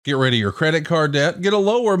Get rid of your credit card debt, get a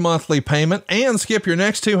lower monthly payment, and skip your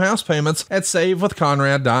next 2 house payments at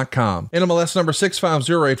SaveWithConrad.com. NMLS number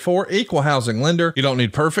 65084, equal housing lender. You don't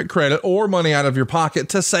need perfect credit or money out of your pocket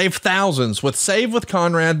to save thousands with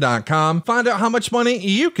SaveWithConrad.com. Find out how much money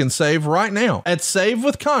you can save right now at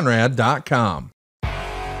SaveWithConrad.com.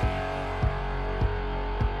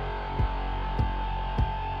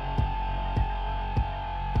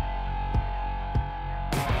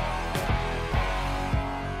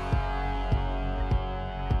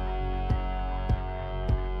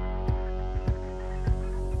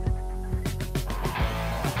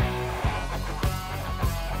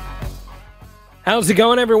 How's it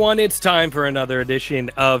going, everyone? It's time for another edition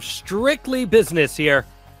of Strictly Business here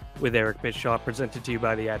with Eric Bischoff, presented to you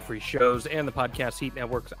by the Ad-Free Shows and the Podcast Heat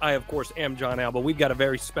Networks. I, of course, am John Alba. We've got a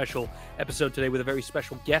very special episode today with a very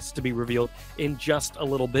special guest to be revealed in just a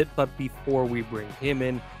little bit. But before we bring him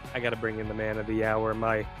in, I got to bring in the man of the hour,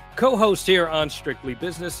 my co-host here on Strictly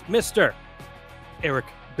Business, Mr. Eric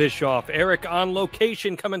Bischoff. Eric, on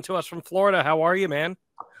location, coming to us from Florida. How are you, man?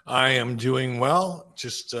 I am doing well,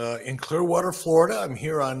 just in Clearwater, Florida. I'm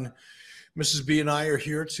here on Mrs. B and I are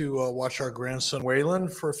here to watch our grandson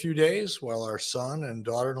Waylon for a few days while our son and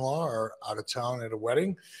daughter-in-law are out of town at a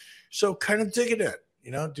wedding. So kind of digging it,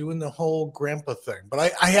 doing the whole grandpa thing.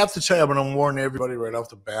 But I have to tell you, I'm going to warn everybody right off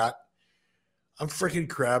the bat. I'm freaking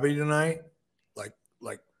crabby tonight,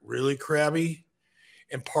 like really crabby.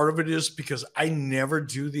 And part of it is because I never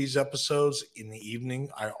do these episodes in the evening.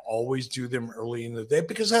 I always do them early in the day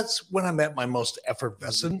because that's when I'm at my most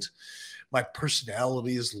effervescent. My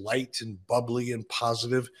personality is light and bubbly and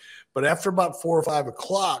positive. But after about 4 or 5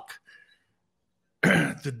 o'clock,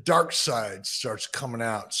 the dark side starts coming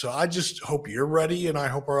out. So I just hope you're ready, and I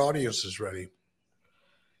hope our audience is ready.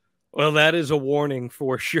 Well, that is a warning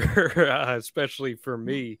for sure, especially for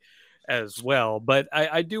me as well. But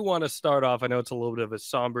I do want to start off. I know it's a little bit of a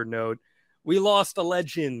somber note. We lost a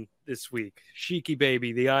legend this week. Sheiky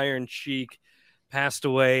Baby, the Iron Sheik, passed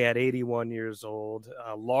away at 81 years old,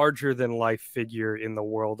 a larger than life figure in the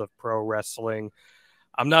world of pro wrestling.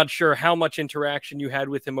 I'm not sure how much interaction you had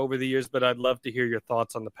with him over the years, but I'd love to hear your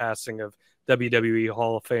thoughts on the passing of WWE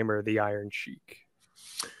Hall of Famer, the Iron Sheik.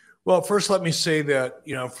 Well, first, let me say that,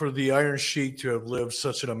 for the Iron Sheik to have lived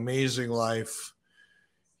such an amazing life,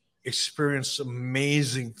 experienced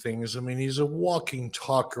amazing things. I mean, he's a walking,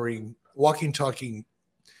 talking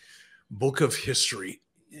book of history,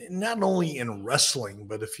 not only in wrestling,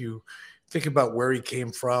 but if you think about where he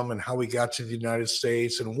came from and how he got to the United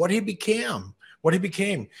States and what he became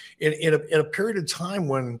in a period of time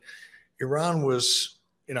when Iran was,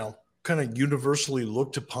 kind of universally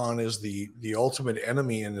looked upon as the ultimate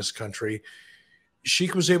enemy in this country.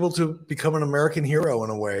 Sheik was able to become an American hero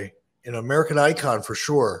in a way. An American icon for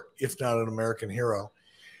sure, if not an American hero.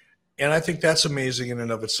 And I think that's amazing in and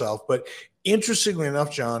of itself. But interestingly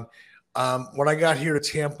enough, John, when I got here to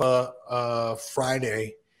Tampa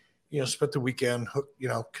Friday, spent the weekend,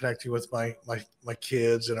 connecting with my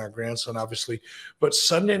kids and our grandson, obviously. But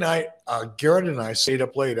Sunday night, Garrett and I stayed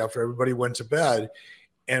up late after everybody went to bed,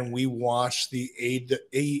 and we watched the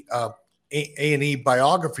A&E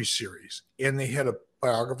biography series. And they had a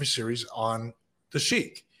biography series on the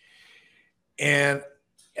Sheik. And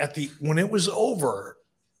when it was over,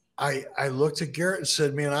 I looked at Garrett and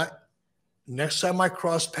said, man, next time I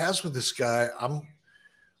cross paths with this guy, I'm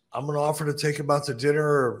going to offer to take him out to dinner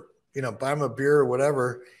or, buy him a beer or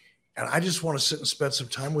whatever. And I just want to sit and spend some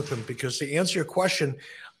time with him because to answer your question,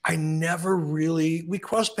 we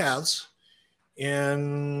crossed paths,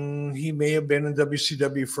 and he may have been in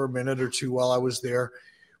WCW for a minute or two while I was there,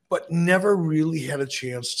 but never really had a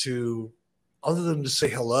chance to, other than to say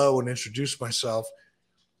hello and introduce myself,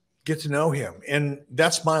 get to know him. And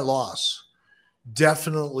that's my loss.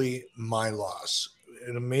 Definitely my loss.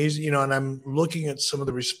 An amazing, and I'm looking at some of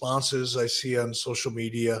the responses I see on social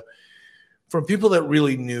media from people that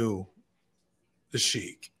really knew the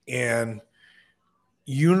Sheik, and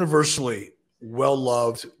universally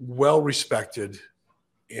well-loved, well-respected.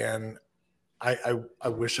 And I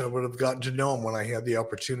wish I would have gotten to know him when I had the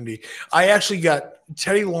opportunity. I actually got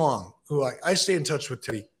Teddy Long, who I stay in touch with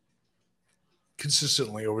Teddy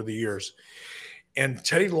consistently over the years. And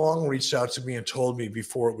Teddy Long reached out to me and told me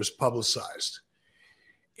before it was publicized.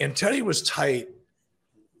 And Teddy was tight.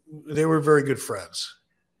 They were very good friends.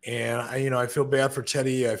 And I feel bad for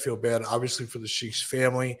Teddy. I feel bad, obviously, for the Sheik's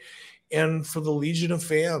family and for the legion of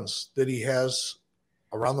fans that he has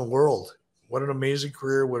around the world. What an amazing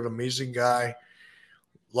career. What an amazing guy.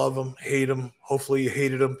 Love him, hate him. Hopefully you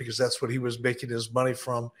hated him because that's what he was making his money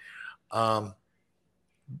from.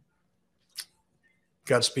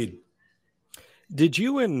 Godspeed. Did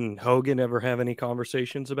you and Hogan ever have any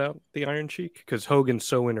conversations about the Iron Sheik? Because Hogan's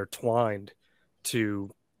so intertwined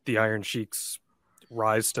to the Iron Sheik's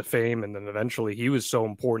rise to fame, and then eventually he was so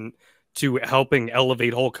important to helping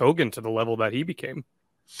elevate Hulk Hogan to the level that he became.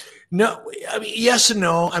 No, I mean, yes and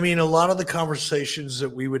no. I mean, a lot of the conversations that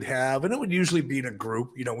we would have, and it would usually be in a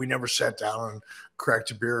group, we never sat down and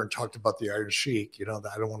cracked a beer and talked about the Iron Sheik. I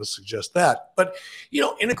don't want to suggest that. But,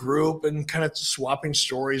 in a group and kind of swapping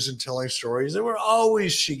stories and telling stories, there were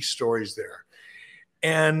always Sheik stories there.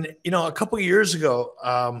 And, a couple of years ago,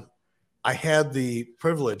 I had the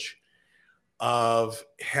privilege of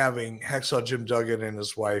having Hacksaw Jim Duggan and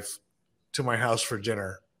his wife to my house for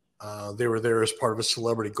dinner. They were there as part of a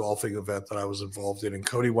celebrity golfing event that I was involved in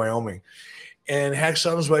Cody, Wyoming. And Hacksaw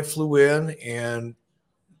and his wife flew in and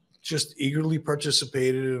just eagerly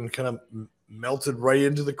participated and kind of melted right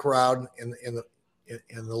into the crowd in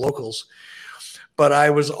the locals. But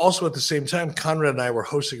I was also at the same time, Conrad and I were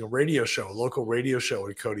hosting a local radio show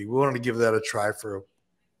in Cody. We wanted to give that a try for a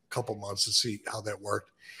couple months to see how that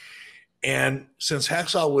worked. And since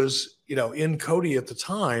Hacksaw was, in Cody at the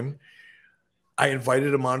time, I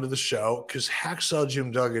invited him onto the show because Hacksaw Jim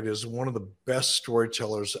Duggan is one of the best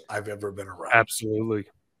storytellers I've ever been around. Absolutely.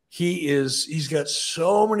 He's got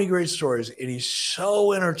so many great stories and he's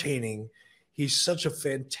so entertaining. He's such a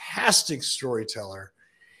fantastic storyteller.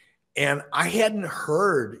 And I hadn't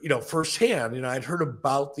heard, firsthand, I'd heard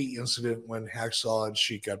about the incident when Hacksaw and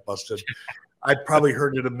Sheik got busted. I'd probably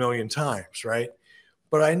heard it a million times, right?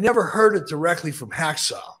 But I never heard it directly from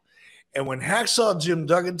Hacksaw. And when Hacksaw Jim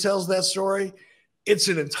Duggan tells that story, it's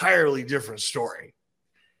an entirely different story.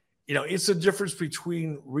 It's a difference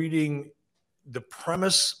between reading the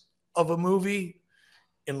premise of a movie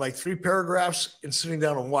in like 3 paragraphs and sitting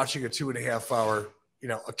down and watching a 2.5 hour,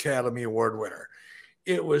 Academy Award winner.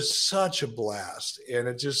 It was such a blast. And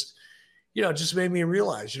it just made me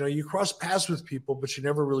realize, you cross paths with people, but you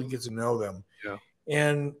never really get to know them. Yeah.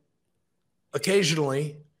 And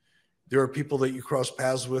occasionally there are people that you cross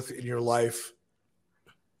paths with in your life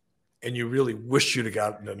and you really wish you'd have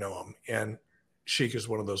gotten to know them. And Sheik is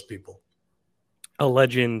one of those people. A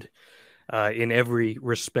legend in every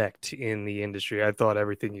respect in the industry. I thought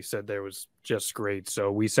everything you said there was just great.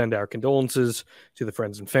 So we send our condolences to the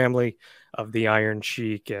friends and family of the Iron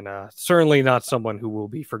Sheik, and certainly not someone who will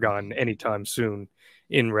be forgotten anytime soon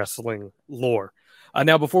in wrestling lore.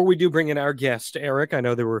 Now, before we do bring in our guest, Eric, I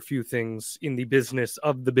know there were a few things in the business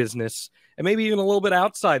of the business and maybe even a little bit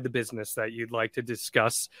outside the business that you'd like to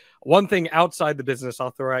discuss. One thing outside the business I'll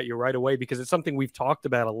throw at you right away because it's something we've talked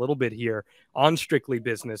about a little bit here on Strictly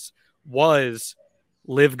Business was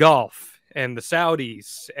Live Golf and the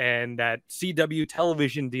Saudis and that CW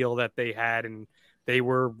television deal that they had, and they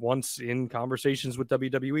were once in conversations with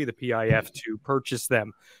WWE, the PIF, to purchase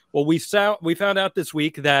them. Well, we found out this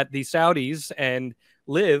week that the Saudis and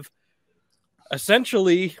Liv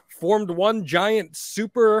essentially formed one giant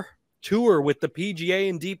super tour with the PGA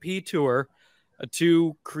and DP Tour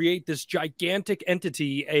to create this gigantic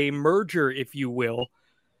entity, a merger, if you will,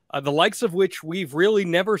 the likes of which we've really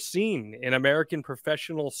never seen in American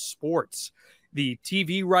professional sports. The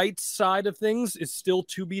TV rights side of things is still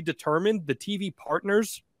to be determined. The TV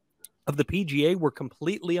partners of the PGA were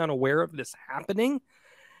completely unaware of this happening.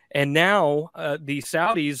 And now the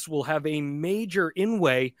Saudis will have a major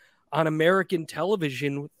inway on American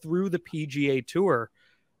television through the PGA Tour.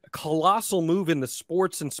 A colossal move in the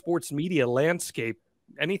sports and sports media landscape.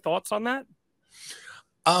 Any thoughts on that?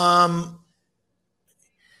 I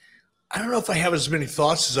don't know if I have as many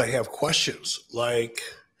thoughts as I have questions. Like,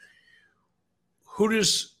 who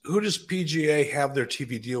does PGA have their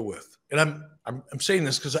TV deal with? And I'm saying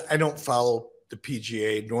this because I don't follow the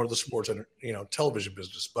PGA nor the sports television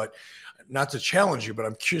business. But not to challenge you, but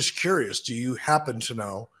I'm just curious. Do you happen to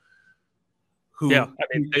know who? Yeah,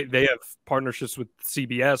 I mean they have partnerships with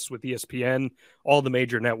CBS, with ESPN, all the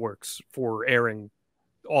major networks for airing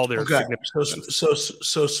all their significant.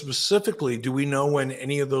 So specifically, do we know when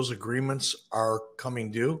any of those agreements are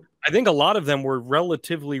coming due? I think a lot of them were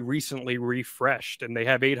relatively recently refreshed, and they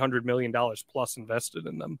have $800 million plus invested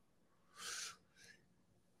in them.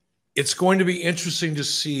 It's going to be interesting to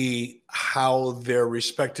see how their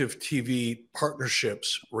respective TV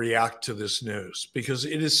partnerships react to this news, because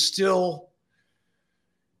it's still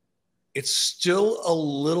a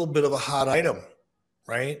little bit of a hot item,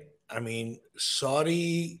 right? I mean,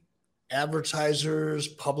 Saudi advertisers,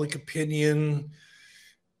 public opinion,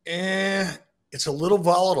 it's a little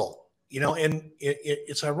volatile, and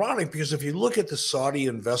it's ironic because if you look at the Saudi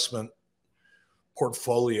investment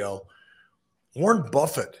portfolio, Warren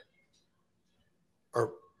Buffett,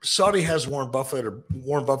 or Saudi has Warren Buffett, or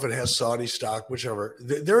Warren Buffett has Saudi stock, whichever.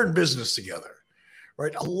 They're in business together,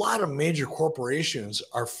 right? A lot of major corporations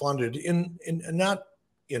are funded in not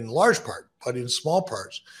in large part, but in small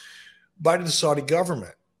parts by the Saudi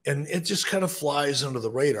government. And it just kind of flies under the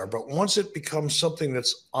radar. But once it becomes something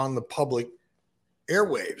that's on the public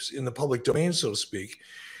airwaves, in the public domain, so to speak,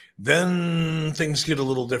 then things get a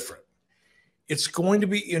little different. It's going to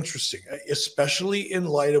be interesting, especially in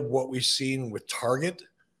light of what we've seen with Target,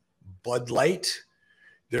 Bud Light.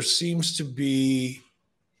 There seems to be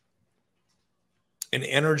an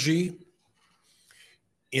energy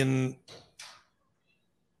in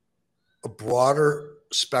a broader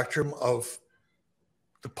spectrum of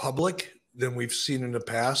the public than we've seen in the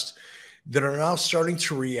past that are now starting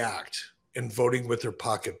to react and voting with their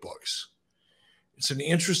pocketbooks. It's an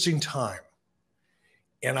interesting time.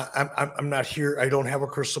 And I'm not here. I don't have a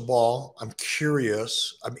crystal ball. I'm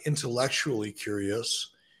curious. I'm intellectually curious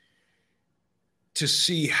to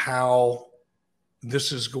see how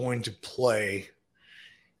this is going to play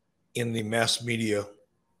in the mass media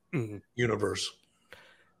universe.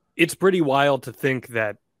 It's pretty wild to think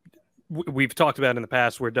that we've talked about in the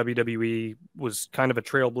past where WWE was kind of a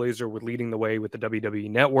trailblazer with leading the way with the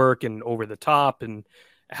WWE Network and Over the Top, and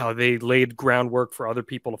how they laid groundwork for other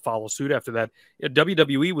people to follow suit after that.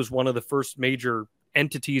 WWE was one of the first major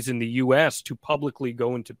entities in the U.S. to publicly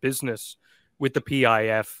go into business with the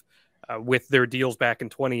PIF with their deals back in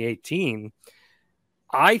 2018.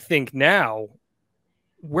 I think now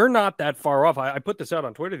we're not that far off. I put this out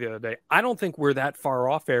on Twitter the other day. I don't think we're that far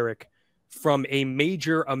off, Eric, from a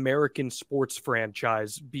major American sports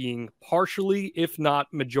franchise being partially, if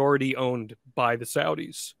not majority, owned by the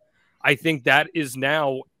Saudis. I think that is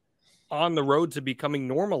now on the road to becoming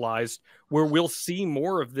normalized, where we'll see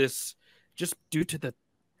more of this just due to the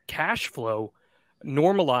cash flow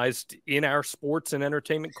normalized in our sports and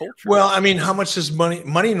entertainment culture. Well, I mean, how much does money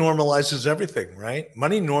normalizes everything, right?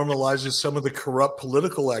 Money normalizes some of the corrupt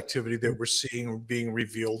political activity that we're seeing being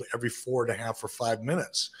revealed every 4.5 or 5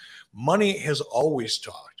 minutes. Money has always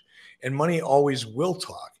talked, and money always will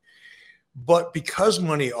talk. But because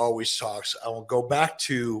money always talks, I will go back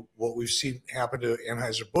to what we've seen happen to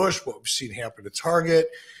Anheuser-Busch, what we've seen happen to Target.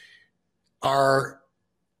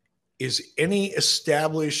 Is any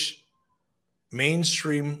established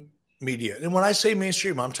mainstream media, and when I say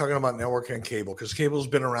mainstream, I'm talking about network and cable, because cable's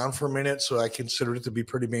been around for a minute, so I consider it to be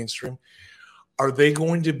pretty mainstream. Are they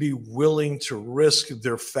going to be willing to risk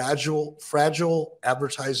their fragile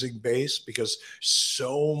advertising base, because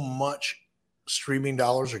so much streaming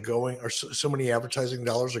dollars are going, or so many advertising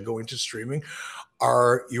dollars are going to streaming?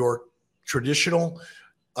 Are your traditional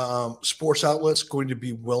sports outlets going to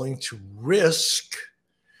be willing to risk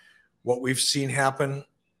what we've seen happen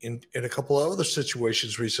in a couple of other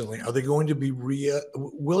situations recently? Are they going to be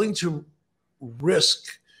willing to risk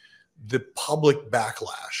the public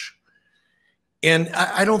backlash? And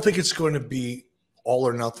I don't think it's going to be all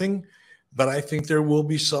or nothing, but I think there will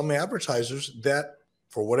be some advertisers that,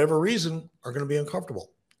 for whatever reason, are going to be uncomfortable.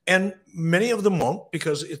 And many of them won't,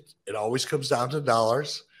 because it always comes down to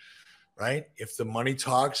dollars, right? If the money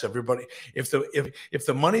talks, everybody, if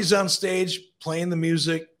the money's on stage playing the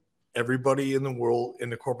music, everybody in the world, in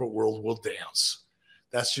the corporate world, will dance.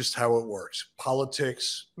 That's just how it works.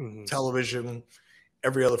 Politics, television,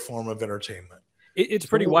 every other form of entertainment. It's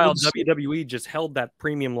pretty wild. WWE just held that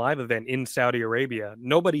premium live event in Saudi Arabia.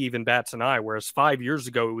 Nobody even bats an eye, whereas 5 years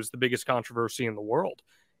ago, it was the biggest controversy in the world.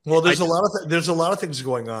 Well, there's a lot of things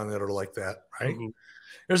going on that are like that, right?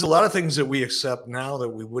 There's a lot of things that we accept now that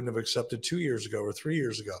we wouldn't have accepted 2 years ago or 3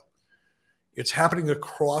 years ago. It's happening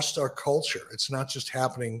across our culture. It's not just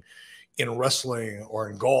happening in wrestling or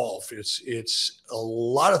in golf. It's a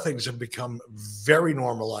lot of things have become very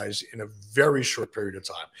normalized in a very short period of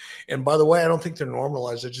time. And by the way, I don't think they're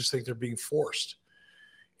normalized. I just think they're being forced.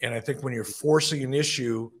 And I think when you're forcing an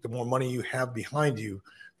issue, the more money you have behind you,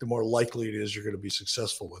 the more likely it is you're going to be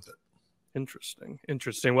successful with it.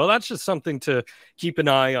 Interesting. Well, that's just something to keep an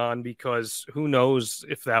eye on, because who knows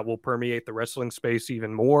if that will permeate the wrestling space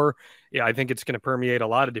even more. Yeah, I think it's going to permeate a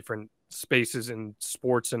lot of different spaces in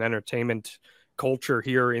sports and entertainment culture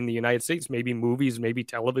here in the United States, maybe movies, maybe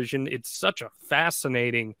television. It's such a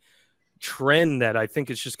fascinating trend that I think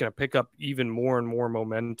it's just going to pick up even more and more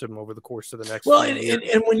momentum over the course of the next few years.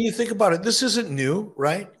 And when you think about it, this isn't new,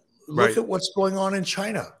 right? Look at what's going on in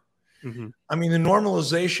China. I mean, the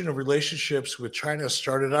normalization of relationships with China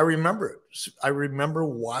started. I remember it. I remember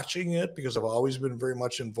watching it because I've always been very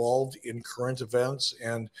much involved in current events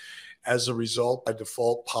and, as a result, by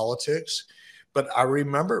default, politics. But I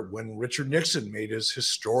remember when Richard Nixon made his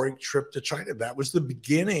historic trip to China, that was the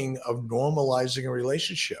beginning of normalizing a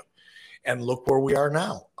relationship. And look where we are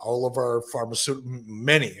now. All of our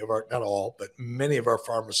many of our, not all, but many of our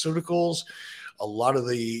pharmaceuticals, a lot of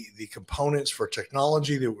the components for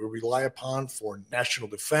technology that we rely upon for national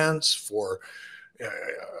defense, for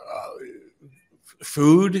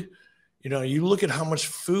food. You know, you look at how much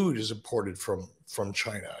food is imported from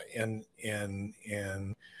China and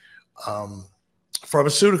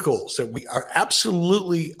pharmaceuticals that we are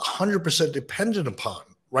absolutely 100% dependent upon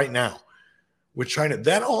right now with China.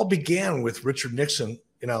 That all began with Richard Nixon,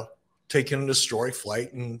 you know, taking an historic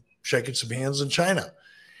flight and shaking some hands in China.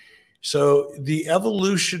 So the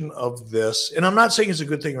evolution of this, and I'm not saying it's a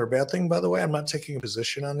good thing or a bad thing, by the way. I'm not taking a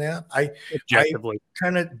position on that. I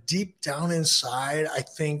kind of deep down inside, I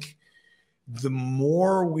think the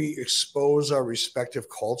more we expose our respective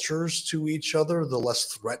cultures to each other, the less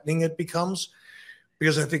threatening it becomes.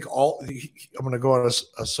 Because I think I'm going to go on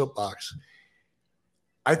a soapbox.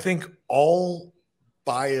 I think all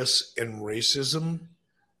bias and racism,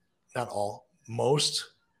 not all, most,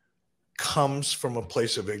 comes from a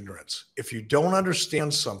place of ignorance. If you don't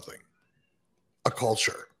understand something, a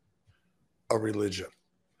culture, a religion,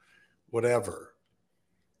 whatever,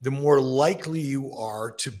 the more likely you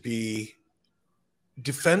are to be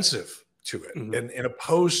defensive to it and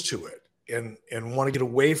opposed to it and want to get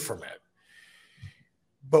away from it.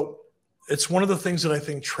 But it's one of the things that I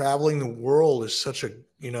think traveling the world is such a,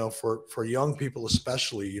 you know, for young people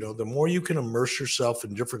especially, you know, the more you can immerse yourself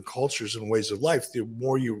in different cultures and ways of life, the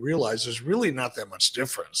more you realize there's really not that much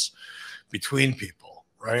difference between people,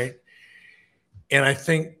 right? And I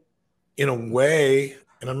think in a way,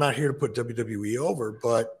 and I'm not here to put WWE over,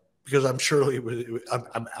 but because I'm sure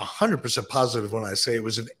I'm 100% positive when I say it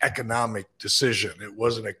was an economic decision. It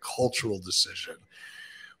wasn't a cultural decision.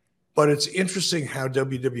 But it's interesting how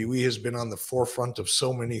WWE has been on the forefront of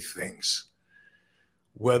so many things,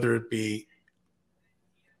 whether it be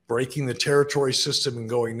breaking the territory system and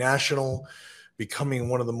going national, becoming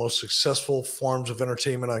one of the most successful forms of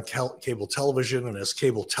entertainment on cable television. And as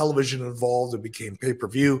cable television evolved, it became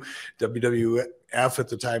pay-per-view. WWF at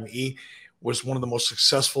the time, was one of the most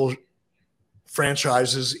successful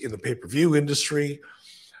franchises in the pay-per-view industry.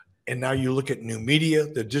 And now you look at new media,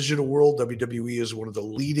 the digital world, WWE is one of the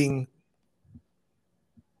leading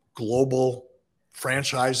global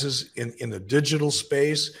franchises in the digital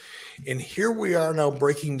space. And here we are now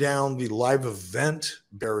breaking down the live event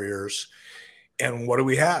barriers. And what do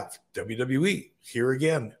we have? WWE, here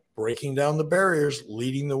again, breaking down the barriers,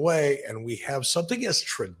 leading the way. And we have something as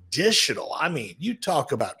traditional. I mean, you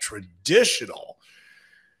talk about traditional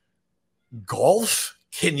golf.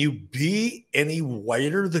 Can you be any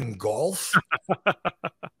whiter than golf?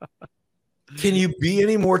 Can you be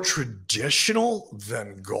any more traditional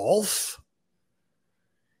than golf?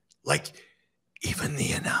 Like, even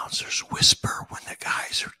the announcers whisper when the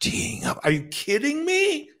guys are teeing up. Are you kidding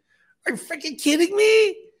me? Are you freaking kidding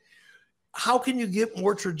me? How can you get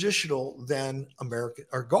more traditional than American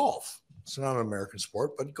or golf? It's not an American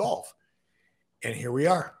sport, but golf. And here we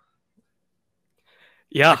are.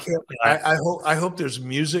 Yeah. I hope there's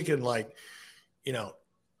music and, like, you know,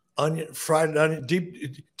 deep fried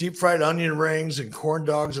onion rings and corn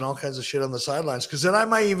dogs and all kinds of shit on the sidelines. Because then I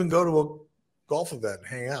might even go to a golf event and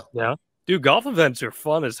hang out. Yeah, dude, golf events are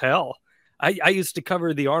fun as hell. I used to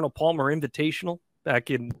cover the Arnold Palmer Invitational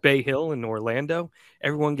back in Bay Hill in Orlando.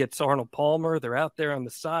 Everyone gets Arnold Palmer. They're out there on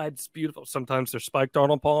the side. It's beautiful. Sometimes they're spiked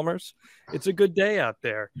Arnold Palmers. It's a good day out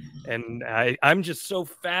there. And I'm just so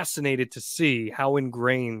fascinated to see how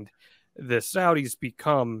ingrained the Saudis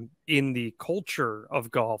become in the culture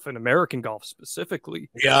of golf and American golf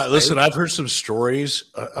specifically. Yeah, listen, I've heard some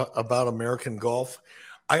stories about American golf.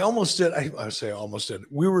 I almost did. I say almost did.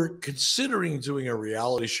 We were considering doing a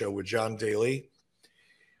reality show with John Daly.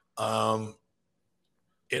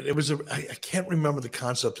 It was I can't remember the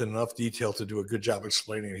concept in enough detail to do a good job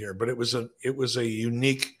explaining it here, but it was a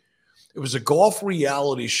golf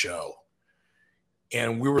reality show,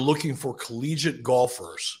 and we were looking for collegiate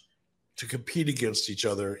golfers to compete against each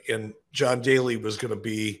other, and John Daly was going to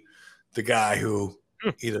be the guy who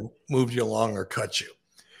either moved you along or cut you.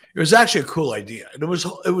 It was actually a cool idea, and it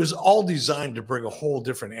was all designed to bring a whole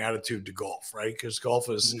different attitude to golf, right? Because golf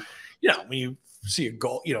is, you know, when you see a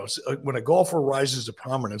golf, you know, when a golfer rises to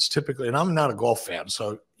prominence, typically, and I'm not a golf fan,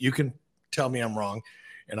 so you can tell me I'm wrong,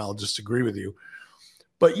 and I'll just agree with you.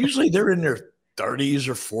 But usually they're in their 30s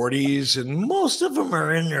or 40s, and most of them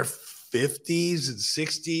are in their 50s and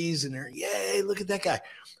 60s, and they're, yay, look at that guy.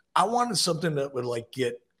 I wanted something that would, like,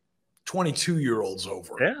 get 22-year-olds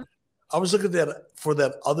over. Yeah. I was looking at that for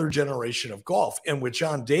that other generation of golf, and with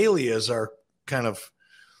John Daly as our kind of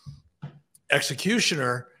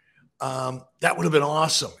executioner, that would have been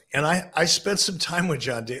awesome. And I spent some time with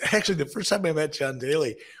John Daly. Actually, the first time I met John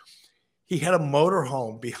Daly, he had a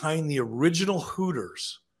motorhome behind the original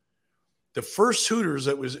Hooters. The first Hooters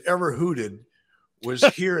that was ever hooted was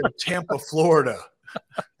here in Tampa, Florida.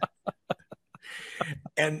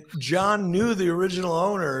 And John knew the original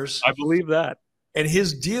owners. I believe that. And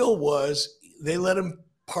his deal was they let him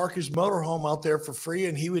park his motorhome out there for free,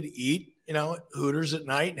 and he would eat, Hooters at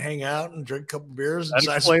night and hang out and drink a couple beers.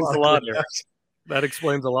 That explains a lot. That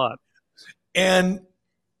explains a lot. And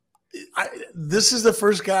this is the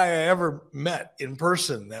first guy I ever met in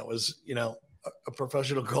person that was, a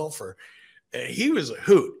professional golfer. He was a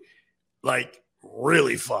hoot, like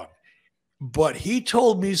really fun. But he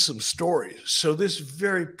told me some stories. So this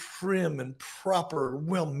very prim and proper,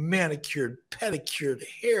 well manicured, pedicured,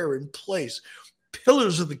 hair in place,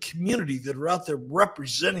 pillars of the community that are out there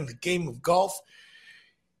representing the game of golf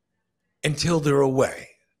until they're away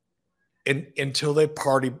and until they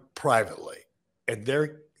party privately. And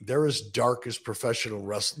they're as dark as professional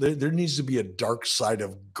wrestling. There needs to be a dark side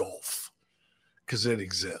of golf because it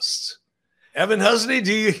exists. Evan Husney,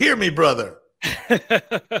 do you hear me, brother?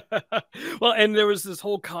 Well, and there was this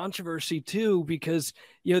whole controversy too, because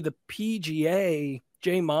the PGA,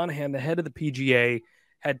 Jay Monahan, the head of the PGA,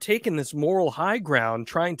 had taken this moral high ground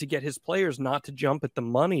trying to get his players not to jump at the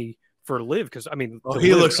money for LIV, because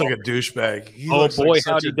he looks like a douchebag.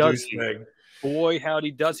 Howdy does he. Boy,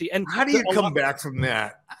 howdy does he. And how do you come back from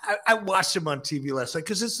that? I watched him on TV last night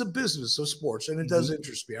because it's the business of sports, and it does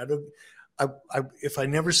interest me. If I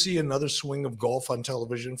never see another swing of golf on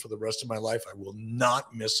television for the rest of my life, I will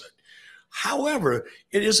not miss it. However,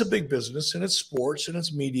 it is a big business, and it's sports, and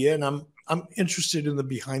it's media, and I'm interested in the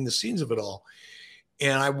behind the scenes of it all.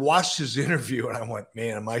 And I watched his interview, and I went,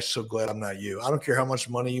 man, am I so glad I'm not you. I don't care how much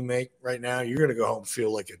money you make right now. You're going to go home and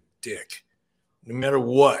feel like a dick, no matter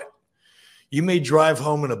what. You may drive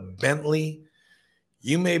home in a Bentley.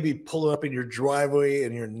 You may be pulling up in your driveway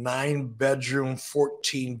in your 9-bedroom,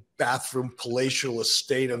 14-bathroom palatial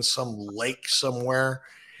estate on some lake somewhere,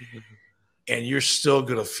 and you're still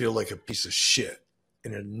going to feel like a piece of shit.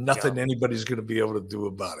 And there's nothing anybody's going to be able to do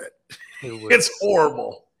about it. It's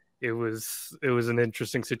horrible. It was an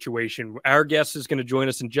interesting situation. Our guest is going to join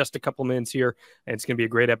us in just a couple minutes here, and it's going to be a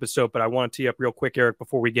great episode. But I want to tee up real quick, Eric,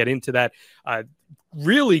 before we get into that.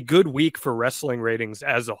 Really good week for wrestling ratings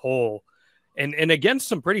as a whole. And against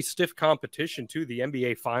some pretty stiff competition, too. The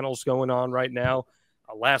NBA Finals going on right now.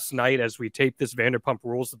 Last night, as we taped this, Vanderpump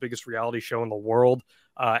Rules, the biggest reality show in the world,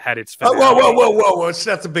 had its finale. Whoa. It's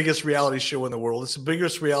not the biggest reality show in the world. It's the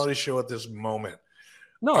biggest reality show at this moment.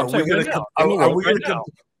 No, Are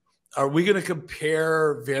we going to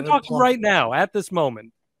compare Vanderpump right now, at this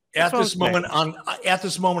moment? At this moment on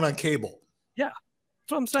cable. Yeah.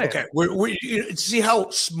 That's what I'm saying. Okay, we see how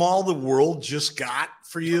small the world just got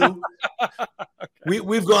for you. Okay.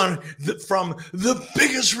 We've gone from the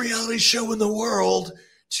biggest reality show in the world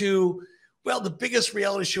to the biggest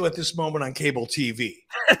reality show at this moment on cable TV.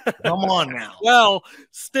 Come on now. Well,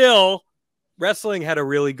 still, wrestling had a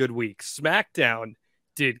really good week. SmackDown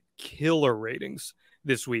did killer ratings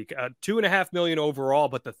this week. 2.5 million overall,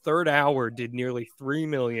 but the third hour did nearly 3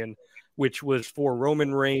 million. Which was for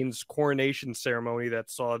Roman Reigns' coronation ceremony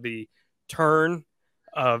that saw the turn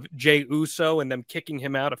of Jey Uso and them kicking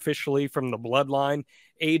him out officially from the bloodline.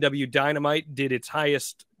 AEW Dynamite did its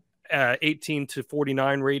highest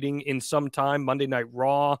 18-49 rating in some time. Monday Night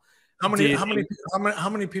Raw. How many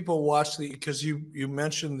people watched because you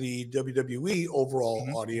mentioned the WWE overall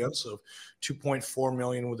audience of 2.4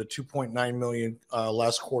 million with a 2.9 million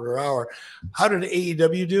last quarter hour. How did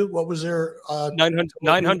AEW do? What was their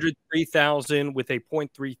 903,000 with a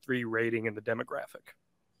 0.33 rating in the demographic?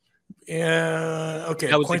 Yeah, okay.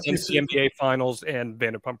 That was against the NBA Finals and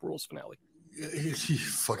Vanderpump Rules finale.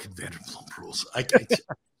 Fucking Vanderpump Rules.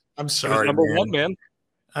 I'm sorry, number one, man.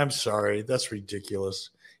 I'm sorry. That's ridiculous.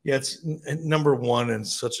 Yeah, it's number one in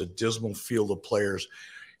such a dismal field of players.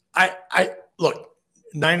 I look,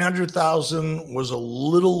 900,000 was a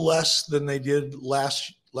little less than they did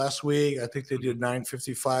last week. I think they did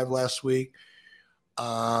 955 last week.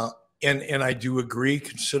 And I do agree,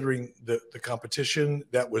 considering the competition,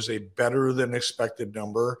 that was a better than expected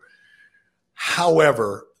number.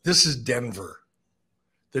 However, this is Denver.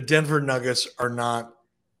 The Denver Nuggets are not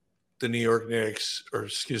the New York Knicks, or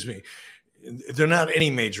excuse me, they're not any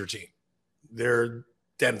major team. They're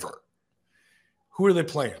Denver. Who are they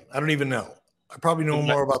playing? I don't even know. I probably know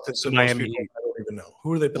more about this than most people. I don't even know.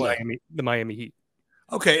 Who are they playing? The Miami Heat.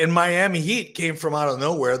 Okay, and Miami Heat came from out of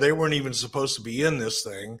nowhere. They weren't even supposed to be in this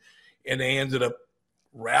thing, and they ended up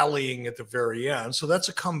rallying at the very end. So that's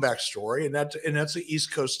a comeback story, and that's an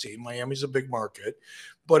East Coast team. Miami's a big market,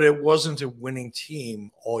 but it wasn't a winning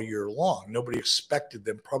team all year long. Nobody expected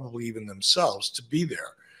them, probably even themselves, to be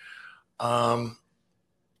there.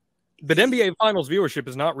 But NBA Finals viewership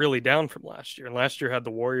is not really down from last year, and last year had the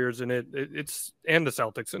Warriors in it. It's and the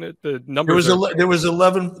Celtics in it. The numbers there was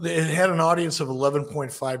 11. It had an audience of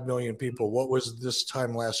 11.5 million people. What was this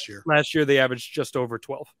time last year? Last year they averaged just over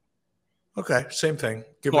 12. Okay, same thing.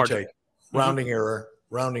 Give Margin. or take. Rounding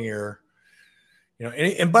error. You know,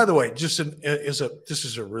 and by the way, this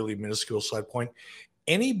is a really minuscule side point.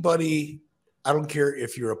 Anybody, I don't care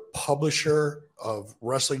if you're a publisher of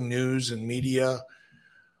wrestling news and media,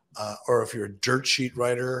 or if you're a dirt sheet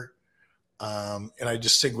writer, and I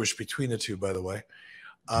distinguish between the two, by the way,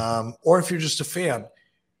 or if you're just a fan,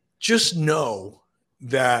 just know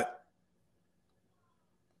that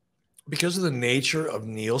because of the nature of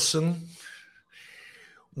Nielsen,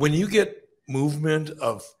 when you get movement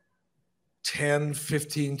of 10,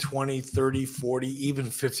 15, 20, 30, 40, even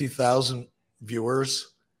 50,000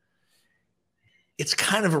 viewers, it's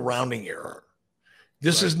kind of a rounding error.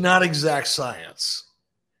 This is not exact science.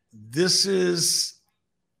 This is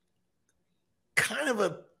kind of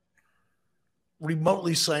a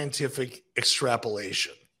remotely scientific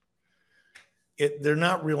extrapolation. They're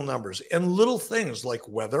not real numbers. And little things like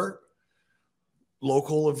weather,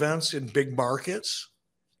 local events in big markets,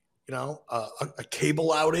 you know, a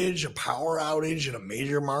cable outage, a power outage in a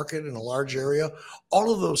major market in a large area,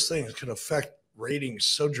 all of those things can affect ratings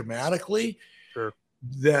so dramatically. Sure.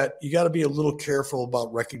 That you got to be a little careful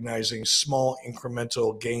about recognizing small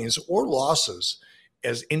incremental gains or losses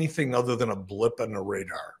as anything other than a blip on the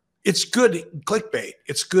radar. It's good clickbait.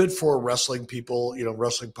 It's good for wrestling people, you know,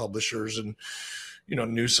 wrestling publishers and, you know,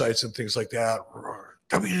 news sites and things like that.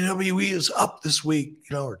 WWE is up this week,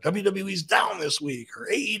 you know, or WWE's down this week, or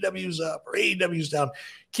AEW's up, or AEW's down.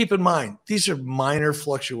 Keep in mind, these are minor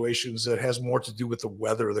fluctuations that has more to do with the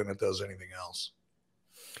weather than it does anything else.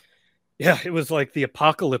 Yeah, it was like the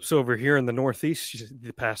apocalypse over here in the Northeast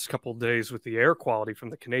the past couple of days with the air quality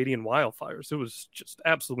from the Canadian wildfires. It was just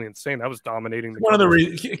absolutely insane. That was dominating the. One of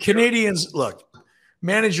the Canadians, look,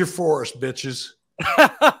 manage your forest, bitches.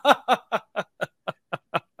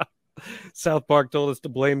 South Park told us to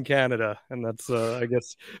blame Canada, and that's, I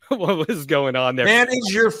guess, what was going on there.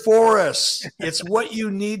 Manage your forests. It's what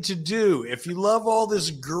you need to do. If you love all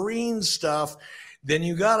this green stuff, then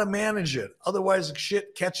you got to manage it. Otherwise,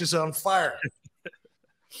 shit catches on fire.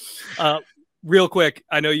 Real quick,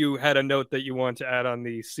 I know you had a note that you want to add on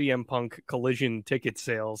the CM Punk Collision ticket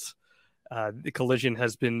sales. The Collision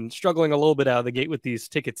has been struggling a little bit out of the gate with these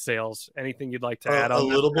ticket sales. Anything you'd like to add on? A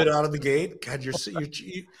little bit out of the gate? God, you're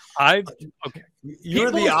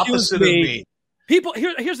the opposite of me. People,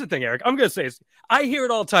 here's the thing, Eric. I'm going to say this. I hear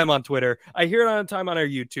it all the time on Twitter. I hear it all the time on our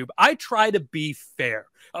YouTube. I try to be fair.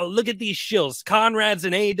 Oh, look at these shills. Conrad's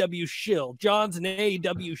an AEW shill. John's an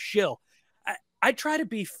AEW shill. I try to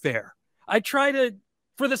be fair. I try to,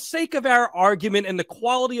 for the sake of our argument and the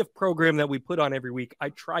quality of program that we put on every week, I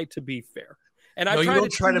try to be fair. And you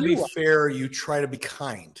don't try to be fair. You try to be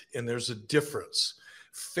kind. And there's a difference.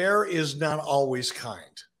 Fair is not always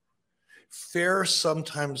kind. Fair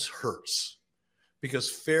sometimes hurts.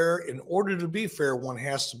 Because fair, in order to be fair, one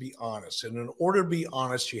has to be honest. And in order to be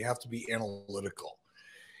honest, you have to be analytical.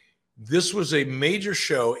 This was a major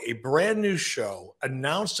show, a brand new show,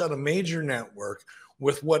 announced on a major network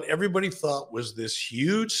with what everybody thought was this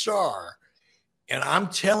huge star. And I'm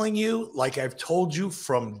telling you, like I've told you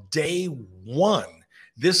from day one,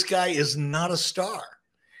 this guy is not a star.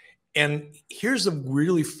 And here's the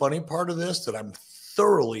really funny part of this that I'm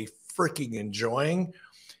thoroughly freaking enjoying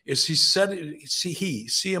is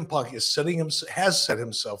CM Punk has set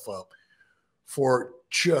himself up for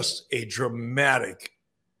just a dramatic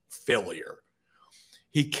failure.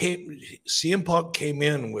 CM Punk came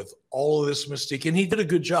in with all of this mystique, and he did a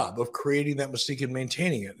good job of creating that mystique and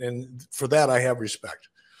maintaining it. And for that, I have respect.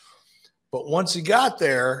 But once he got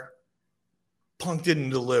there, Punk didn't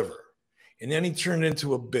deliver. And then he turned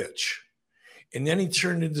into a bitch. And then he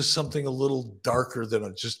turned into something a little darker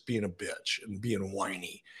than just being a bitch and being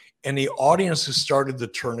whiny. And the audience has started to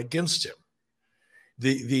turn against him.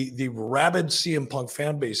 The rabid CM Punk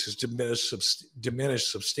fan base has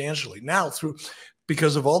diminished substantially now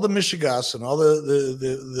because of all the mishigas and all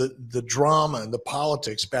the drama and the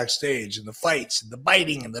politics backstage and the fights and the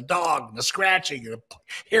biting and the dog and the scratching and the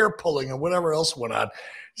hair pulling and whatever else went on.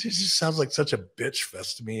 It just sounds like such a bitch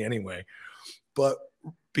fest to me anyway. But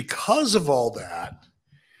because of all that,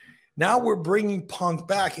 Now we're bringing Punk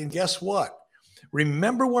back. And guess what?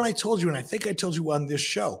 Remember when I told you, and I think I told you on this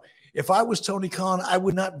show, if I was Tony Khan, I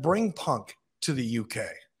would not bring Punk to the UK.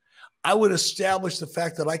 I would establish the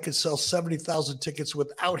fact that I could sell 70,000 tickets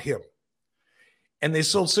without him. And they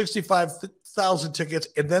sold 65,000 tickets,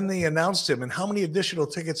 and then they announced him. And how many additional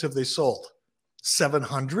tickets have they sold?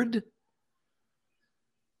 700?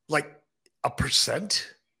 Like 1%?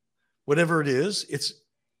 Whatever it is, it's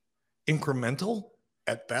incremental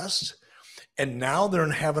at best. And now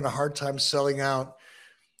they're having a hard time selling out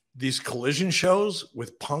these Collision shows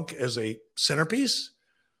with Punk as a centerpiece.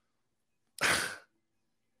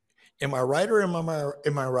 Am I right or am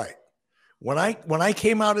I right? When I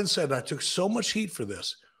came out and said, I took so much heat for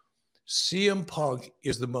this, CM Punk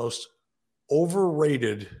is the most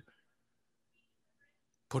overrated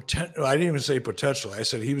potential. I didn't even say potential. I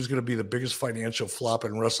said he was going to be the biggest financial flop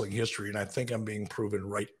in wrestling history, and I think I'm being proven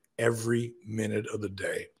right every minute of the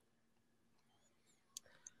day.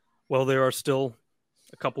 Well, there are still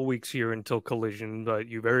a couple weeks here until Collision, but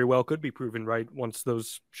you very well could be proven right once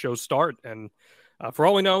those shows start. And for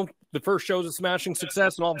all we know, the first show is a smashing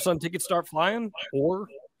success, and all of a sudden tickets start flying, or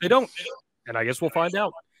they don't. And I guess we'll find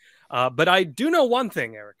out. But I do know one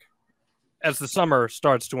thing, Eric, as the summer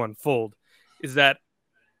starts to unfold, is that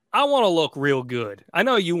I want to look real good. I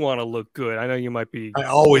know you want to look good. I know you might be. I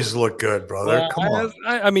always look good, brother. Come on.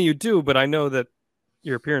 I mean, you do, but I know that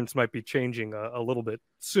your appearance might be changing a little bit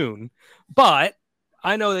soon. But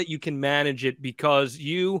I know that you can manage it because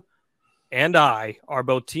you and I are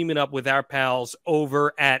both teaming up with our pals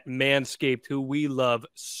over at Manscaped, who we love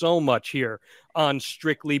so much here on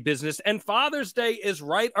Strictly Business. And Father's Day is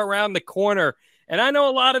right around the corner. And I know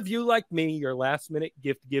a lot of you, like me, your last-minute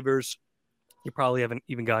gift givers, you probably haven't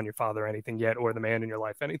even gotten your father anything yet or the man in your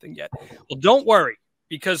life anything yet. Well, don't worry,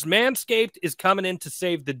 because Manscaped is coming in to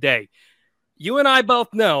save the day. You and I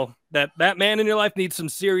both know that that man in your life needs some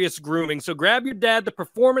serious grooming. So grab your dad the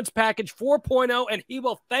Performance Package 4.0, and he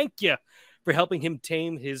will thank you for helping him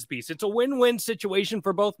tame his beast. It's a win-win situation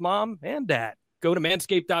for both mom and dad. Go to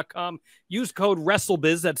manscaped.com. Use code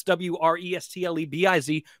WrestleBiz, that's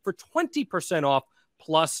WRESTLEBIZ, for 20% off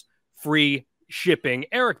plus free shipping.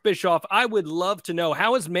 Eric Bischoff, I would love to know,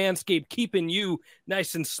 how is Manscaped keeping you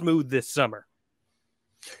nice and smooth this summer?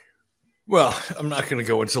 Well, I'm not going to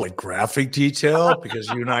go into like graphic detail because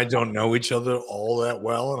you and I don't know each other all that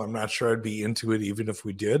well, and I'm not sure I'd be into it even if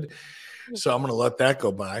we did. So I'm going to let that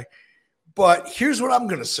go by. But here's what I'm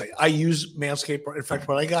going to say. I use Manscaped. In fact,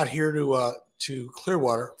 when I got here to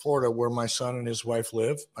Clearwater, Florida, where my son and his wife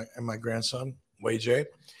live, and my grandson, Wei-J,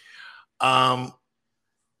 the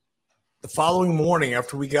following morning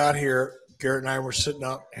after we got here, Garrett and I were sitting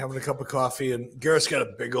out having a cup of coffee, and Garrett's got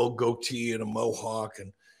a big old goatee and a mohawk,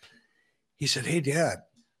 and he said, "Hey, Dad,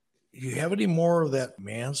 do you have any more of that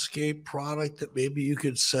Manscaped product that maybe you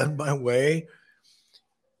could send my way?"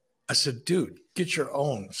 I said, "Dude, get your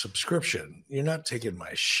own subscription. You're not taking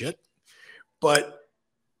my shit." But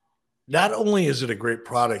not only is it a great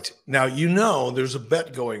product, now you know there's a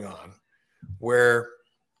bet going on where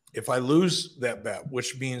if I lose that bet,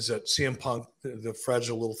 which means that CM Punk, the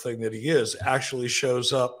fragile little thing that he is, actually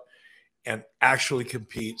shows up and actually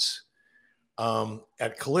competes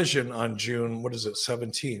at Collision on June,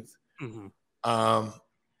 17th,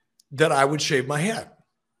 that I would shave my head.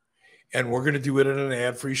 And we're going to do it at an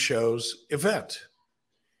ad-free shows event.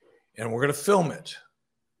 And we're going to film it.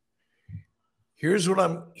 Here's what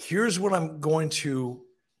I'm going to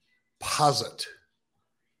posit.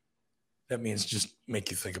 That means just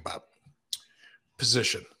make you think about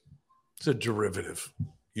position. It's a derivative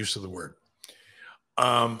use of the word.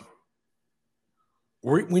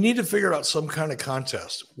 We need to figure out some kind of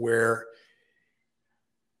contest where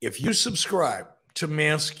if you subscribe to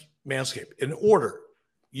Manscaped in order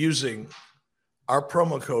using our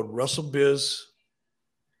promo code WrestleBiz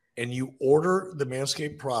and you order the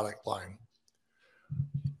Manscaped product line,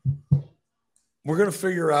 we're going to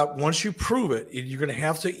figure out, once you prove it, you're going to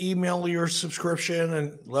have to email your subscription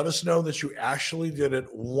and let us know that you actually did it.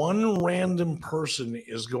 One random person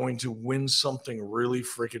is going to win something really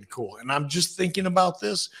freaking cool. And I'm just thinking about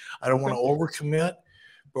this. I don't want to overcommit,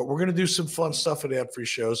 but we're going to do some fun stuff at ad-free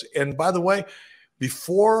shows. And by the way,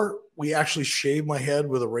 before we actually shave my head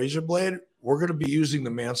with a razor blade, we're going to be using the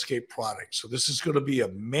Manscaped product. So this is going to be a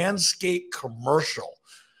Manscaped commercial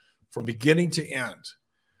from beginning to end,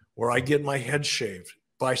 where I get my head shaved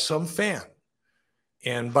by some fan.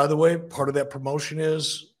 And by the way, part of that promotion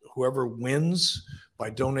is whoever wins by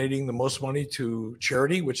donating the most money to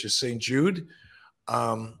charity, which is St. Jude,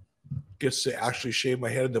 gets to actually shave my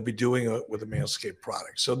head, and they'll be doing it with a Manscaped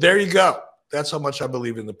product. So there you go. That's how much I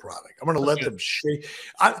believe in the product. I'm going to let them shake.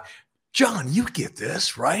 John, you get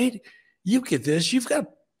this, right? You get this. You've got a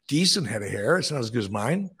decent head of hair. It's not as good as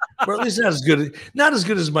mine, or at least not as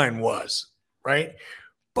good as mine was, right?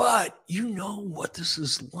 But you know what this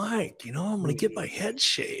is like. You know, I'm going to get my head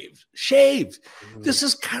shaved. This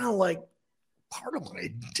is kind of like part of my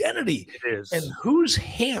identity. It is. And whose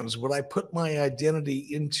hands would I put my identity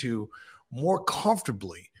into more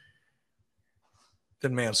comfortably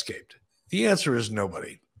than Manscaped? The answer is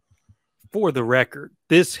nobody. For the record,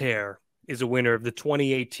 this hair is a winner of the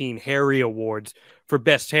 2018 Hairy Awards for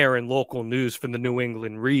Best Hair in Local News from the New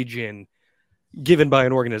England region, given by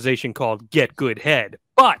an organization called Get Good Head.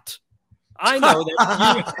 But I know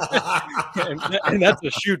that and that's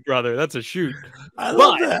a shoot, brother. That's a shoot. I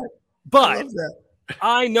love that. But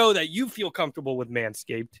I know that you feel comfortable with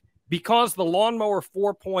Manscaped because the Lawnmower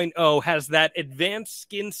 4.0 has that advanced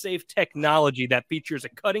skin-safe technology that features a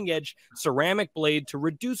cutting-edge ceramic blade to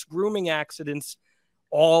reduce grooming accidents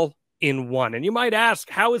all in one. And you might ask,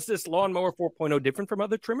 how is this Lawnmower 4.0 different from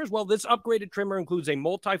other trimmers? Well, this upgraded trimmer includes a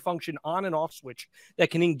multi-function on and off switch that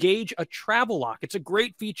can engage a travel lock. It's a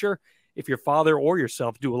great feature if your father or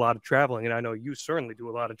yourself do a lot of traveling, and I know you certainly do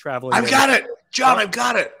a lot of traveling. I've got it, John. I've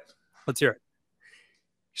got it. Let's hear it.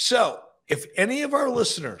 So if any of our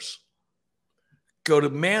listeners go to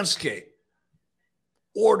Manscaped,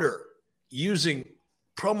 order using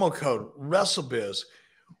promo code WrestleBiz,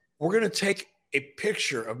 we're going to take a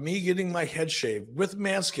picture of me getting my head shaved with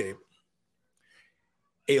Manscaped,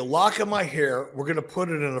 a lock of my hair. We're going to put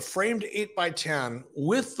it in a framed 8x10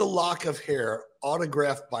 with the lock of hair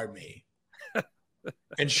autographed by me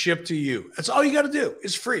and shipped to you. That's all you got to do.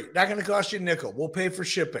 It's free. Not going to cost you a nickel. We'll pay for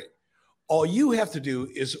shipping. All you have to do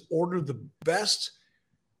is order the best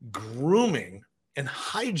grooming and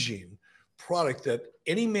hygiene product that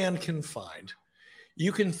any man can find.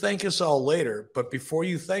 You can thank us all later, but before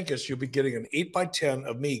you thank us, you'll be getting an 8x10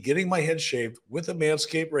 of me getting my head shaved with a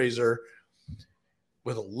Manscaped razor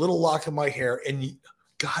with a little lock of my hair. And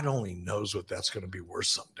God only knows what that's going to be worth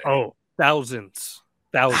someday. Oh, thousands,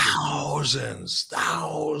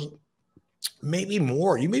 maybe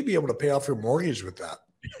more. You may be able to pay off your mortgage with that.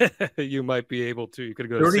 You might be able to. You could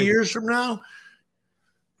go 30 years from now.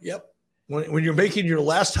 Yep. When you're making your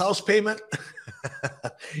last house payment,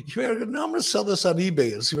 you better go, no, I'm going to sell this on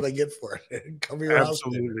eBay and see what I get for it. And cover your house.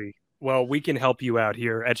 Absolutely. Well, we can help you out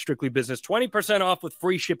here at Strictly Business. 20% off with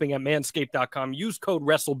free shipping at manscaped.com. Use code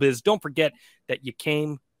WrestleBiz. Don't forget that you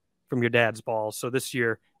came from your dad's balls. So this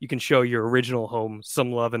year you can show your original home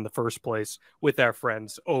some love in the first place with our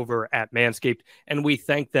friends over at Manscaped. And we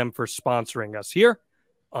thank them for sponsoring us here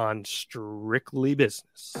on Strictly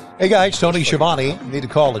Business. Hey guys, Tony Schiavone. Need to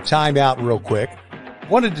call a timeout real quick.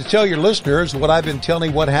 Wanted to tell your listeners what I've been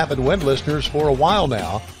telling What Happened When listeners for a while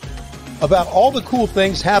now about all the cool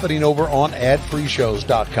things happening over on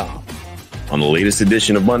adfreeshows.com. On the latest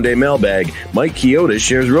edition of Monday Mailbag, Mike Chioda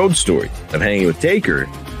shares road stories of hanging with Taker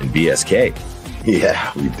and BSK.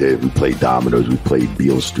 Yeah, we did. We played dominoes. We played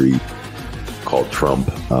Beale Street, called Trump.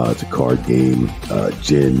 It's a card game.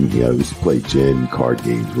 Gin. We used to play gin, card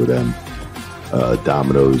games with them.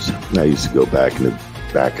 Dominoes. I used to go back in the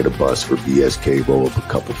back of the bus for BSK, roll up a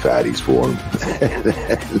couple fatties for them.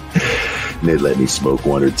 And they'd let me smoke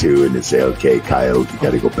one or two and they'd say, okay, Coyote, you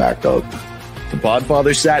got to go back up. The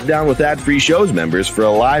Podfather sat down with Ad-Free Shows members for a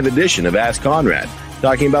live edition of Ask Conrad,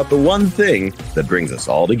 talking about the one thing that brings us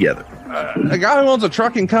all together. A guy who owns a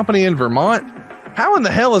trucking company in Vermont, how in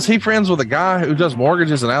the hell is he friends with a guy who does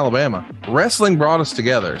mortgages in Alabama? Wrestling brought us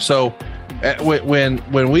together. So when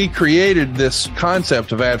we created this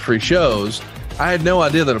concept of Ad-Free Shows, I had no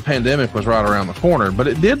idea that a pandemic was right around the corner, but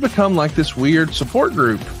it did become like this weird support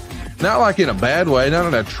group. Not like in a bad way, not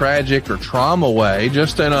in a tragic or trauma way,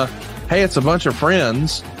 just in a, hey, it's a bunch of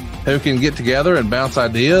friends who can get together and bounce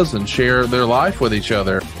ideas and share their life with each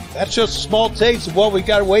other. That's just a small taste of what we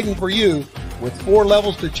got waiting for you. With 4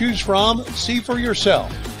 levels to choose from, see for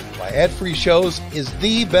yourself why Ad-Free Shows is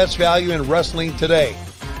the best value in wrestling today.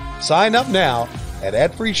 Sign up now at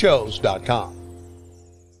adfreeshows.com.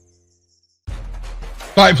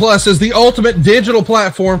 Fight Plus is the ultimate digital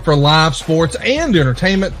platform for live sports and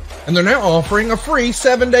entertainment, and they're now offering a free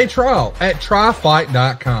 7-day trial at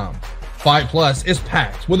tryfight.com. Fight Plus is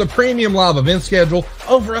packed with a premium live event schedule,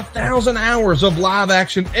 over 1,000 hours of live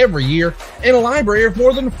action every year, and a library of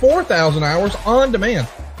more than 4,000 hours on demand,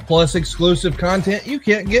 plus exclusive content you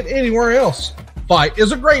can't get anywhere else. Fight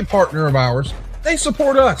is a great partner of ours. They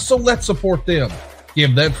support us, so let's support them.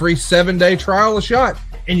 Give that free 7-day trial a shot,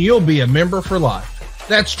 and you'll be a member for life.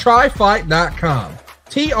 That's tryfight.com.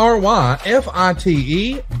 tryfite.com.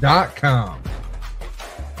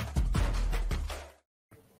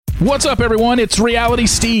 What's up, everyone? It's Reality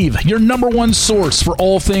Steve, your number one source for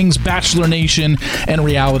all things Bachelor Nation and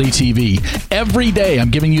reality TV. Every day,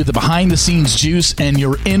 I'm giving you the behind-the-scenes juice and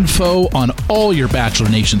your info on all your Bachelor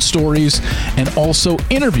Nation stories, and also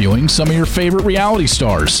interviewing some of your favorite reality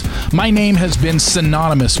stars. My name has been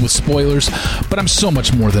synonymous with spoilers, but I'm so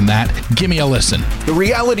much more than that. Give me a listen. The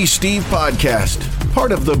Reality Steve Podcast,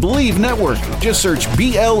 part of the Believe Network. Just search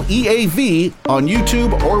BLEAV on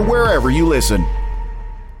YouTube or wherever you listen.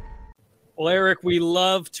 Well, Eric, we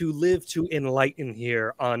love to live to enlighten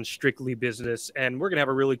here on Strictly Business, and we're going to have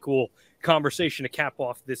a really cool conversation to cap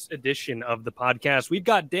off this edition of the podcast. We've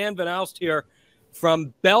got Dan Van Alst here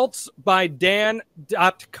from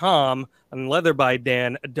beltsbydan.com and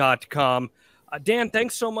leatherbydan.com. Dan,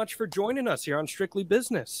 thanks so much for joining us here on Strictly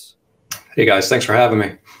Business. Hey, guys. Thanks for having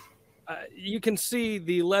me. You can see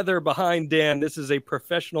the leather behind Dan. This is a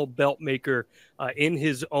professional belt maker in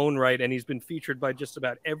his own right, and he's been featured by just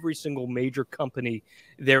about every single major company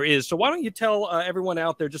there is. So why don't you tell everyone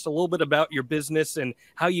out there just a little bit about your business and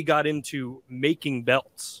how you got into making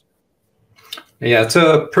belts? Yeah, it's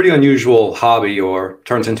a pretty unusual hobby or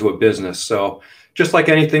turns into a business. So just like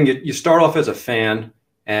anything, you start off as a fan,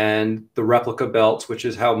 and the replica belts, which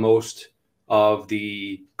is how most of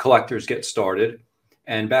the collectors get started.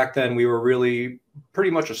 And back then, we were really pretty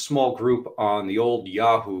much a small group on the old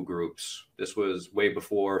Yahoo groups. This was way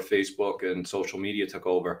before Facebook and social media took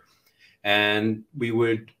over. And we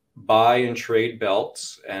would buy and trade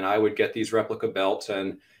belts, and I would get these replica belts,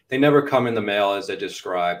 and they never come in the mail as I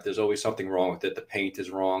described. There's always something wrong with it. The paint is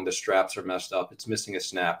wrong. The straps are messed up. It's missing a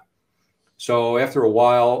snap. So after a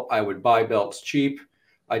while, I would buy belts cheap.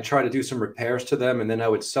 I'd try to do some repairs to them, and then I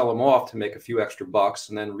would sell them off to make a few extra bucks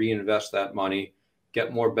and then reinvest that money,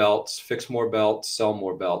 get more belts, fix more belts, sell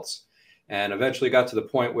more belts. And eventually got to the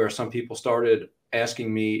point where some people started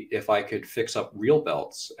asking me if I could fix up real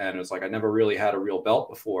belts. And it was like, I never really had a real belt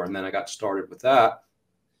before. And then I got started with that.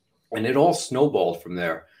 And it all snowballed from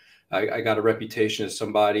there. I got a reputation as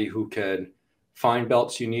somebody who can find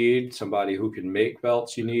belts you need, somebody who can make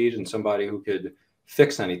belts you need, and somebody who could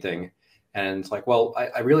fix anything. And it's like, well,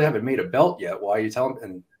 I really haven't made a belt yet. Why are you telling me?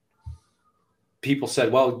 And people said,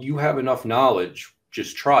 well, you have enough knowledge.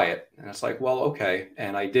 Just try it. And it's like, well, okay.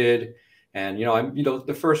 And I did. And,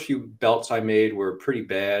 the first few belts I made were pretty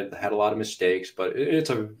bad. I had a lot of mistakes, but it's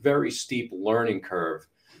a very steep learning curve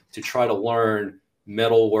to try to learn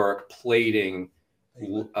metal work, plating,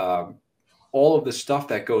 all of the stuff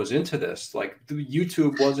that goes into this. Like, the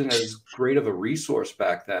YouTube wasn't as great of a resource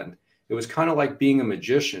back then. It was kind of like being a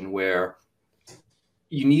magician, where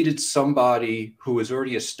you needed somebody who was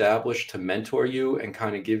already established to mentor you and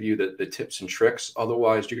kind of give you the tips and tricks.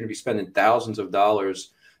 Otherwise, you're going to be spending thousands of dollars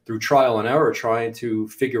through trial and error trying to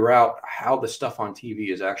figure out how the stuff on TV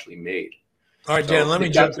is actually made. All right, Dan, let me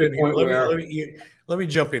jump in here. Let me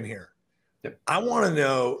jump in here. Yep. I want to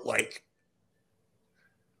know,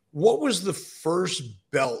 what was the first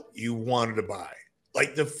belt you wanted to buy?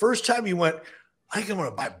 Like, the first time you went, I think I'm going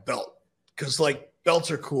to buy a belt because,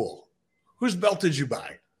 belts are cool. Whose belt did you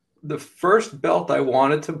buy? The first belt I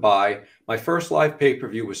wanted to buy, my first live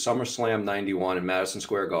pay-per-view was SummerSlam 91 in Madison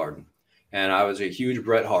Square Garden. And I was a huge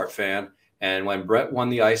Bret Hart fan. And when Bret won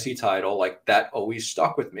the IC title, that always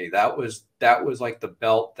stuck with me. That was like the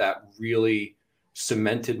belt that really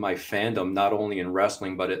cemented my fandom, not only in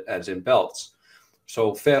wrestling, but as in belts.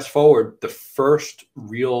 So fast forward, the first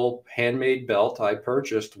real handmade belt I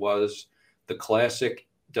purchased was the classic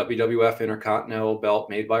WWF Intercontinental belt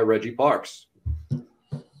made by Reggie Parks.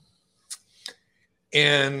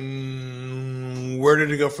 And where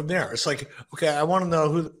did it go from there? It's like, okay, I want to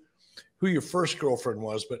know who your first girlfriend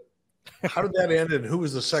was, but how did that end, and who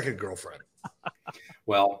was the second girlfriend?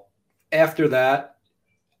 Well, after that,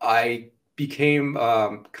 I became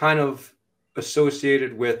kind of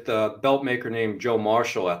associated with a belt maker named Joe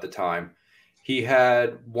Marshall at the time. He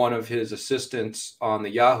had one of his assistants on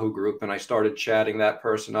the Yahoo group, and I started chatting that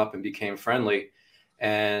person up and became friendly.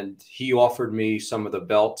 And he offered me some of the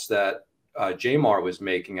belts that Jamar was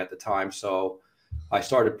making at the time. So I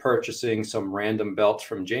started purchasing some random belts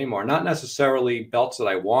from Jamar, not necessarily belts that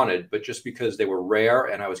I wanted, but just because they were rare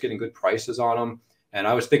and I was getting good prices on them. And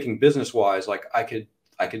I was thinking business-wise, I could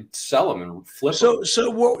sell them and flip them.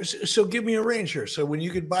 So give me a range here. So when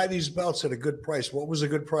you could buy these belts at a good price, what was a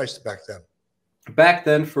good price back then? Back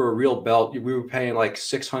then, for a real belt, we were paying like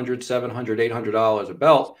 $600, $700, $800 a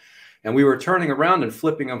belt, and we were turning around and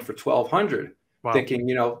flipping them for $1,200, wow. Thinking,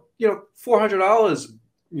 $400,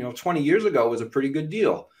 20 years ago was a pretty good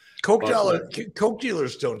deal. Coke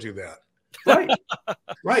dealers don't do that,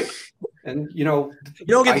 right? And you don't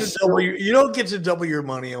get to double your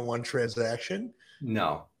money on one transaction.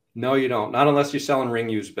 No, No, you don't. Not unless you're selling ring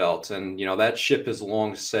use belts, and that ship has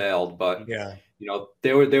long sailed. But Yeah.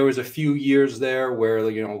 there was a few years there where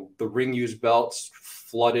the ring use belts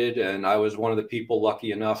flooded, and I was one of the people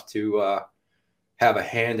lucky enough to have a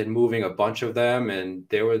hand in moving a bunch of them, and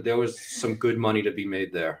there was some good money to be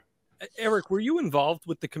made there. Eric, were you involved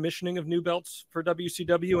with the commissioning of new belts for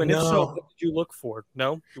WCW? And if so, what did you look for?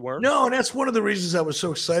 No, you weren't? No, and that's one of the reasons I was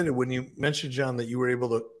so excited when you mentioned, John, that you were able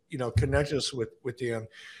to, connect us with Dan,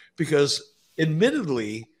 because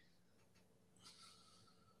admittedly,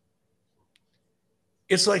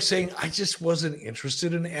 it's like saying I just wasn't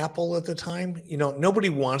interested in Apple at the time. Nobody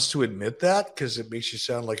wants to admit that because it makes you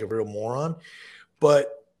sound like a real moron.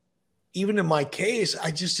 But even in my case,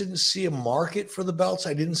 I just didn't see a market for the belts.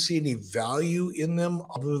 I didn't see any value in them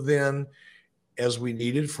other than as we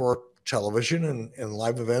needed for television and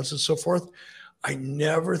live events and so forth. I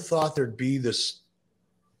never thought there'd be this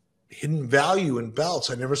hidden value in belts.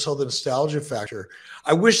 I never saw the nostalgia factor.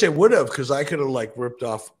 I wish they would have, because I could have ripped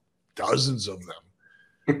off dozens of them.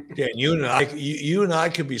 Dan, you and I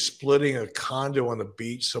could be splitting a condo on the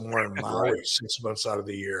beach somewhere in Maui 6 months out of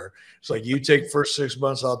the year. It's like, you take first 6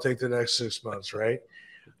 months, I'll take the next 6 months, right?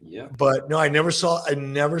 Yeah. But no, I never saw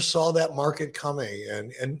that market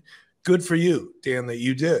coming, and good for you, Dan, that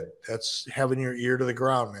you did. That's having your ear to the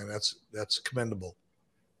ground, man. That's commendable.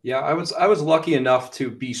 Yeah, I was lucky enough to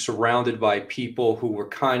be surrounded by people who were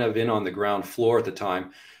kind of in on the ground floor at the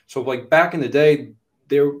time. So back in the day,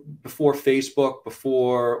 before Facebook,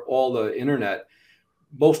 before all the internet,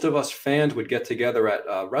 most of us fans would get together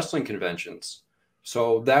at wrestling conventions.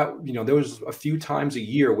 So that, there was a few times a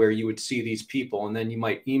year where you would see these people, and then you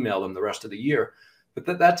might email them the rest of the year.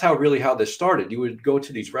 But that's how this started. You would go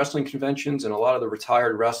to these wrestling conventions, and a lot of the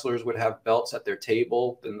retired wrestlers would have belts at their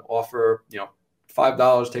table and offer,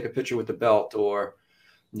 $5, take a picture with the belt, or,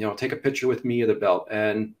 take a picture with me of the belt.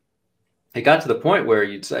 And it got to the point where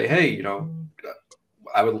you'd say, hey,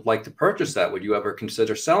 I would like to purchase that. Would you ever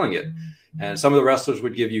consider selling it? And some of the wrestlers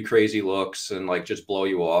would give you crazy looks and just blow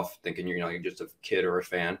you off, thinking you're just a kid or a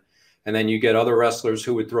fan. And then you get other wrestlers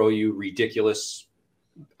who would throw you ridiculous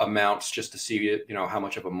amounts just to see how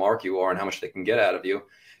much of a mark you are and how much they can get out of you.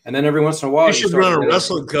 And then every once in a while, you should run a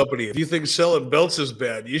wrestling company. If you think selling belts is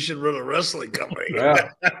bad, you should run a wrestling company. Yeah.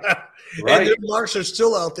 Right. And their marks are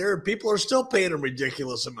still out there, and people are still paying them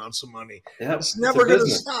ridiculous amounts of money. Yeah, it's never going to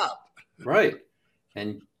stop. Right.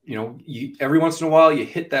 And, every once in a while you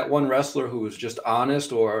hit that one wrestler who was just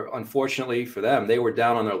honest, or unfortunately for them, they were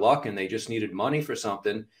down on their luck and they just needed money for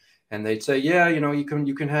something. And they'd say, yeah, you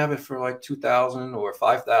can have it for $2,000 or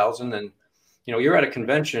 $5,000. And, you're at a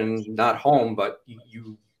convention, not home, but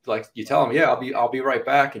you tell them, yeah, I'll be right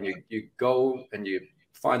back. And you go and you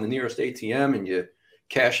find the nearest ATM and you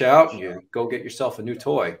cash out and you go get yourself a new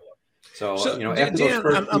toy. So after those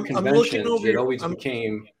first few conventions, it always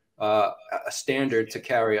became a standard to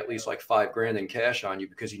carry at least $5,000 in cash on you,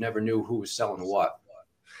 because you never knew who was selling what.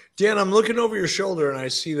 Dan, I'm looking over your shoulder and I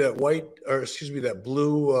see that that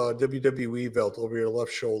blue WWE belt over your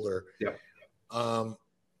left shoulder. Yeah.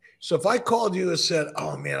 So if I called you and said,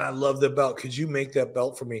 oh man, I love the belt, could you make that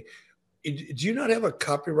belt for me? Do you not have a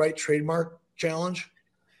copyright trademark challenge?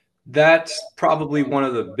 That's probably one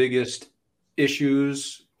of the biggest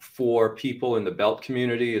issues for people in the belt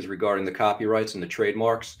community, is regarding the copyrights and the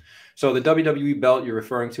trademarks. So the WWE belt you're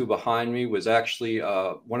referring to behind me was actually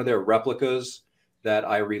one of their replicas that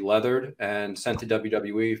I re-leathered and sent to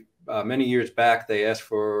WWE. Many years back, they asked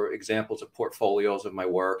for examples of portfolios of my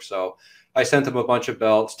work. So I sent them a bunch of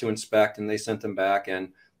belts to inspect, and they sent them back. And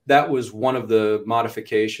that was one of the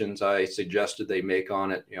modifications I suggested they make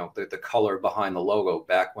on it, the color behind the logo,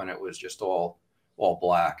 back when it was just all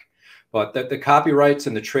black. But the copyrights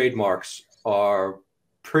and the trademarks are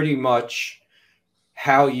pretty much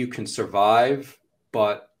how you can survive,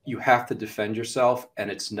 but you have to defend yourself. And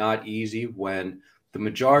it's not easy when the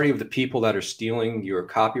majority of the people that are stealing your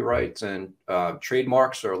copyrights and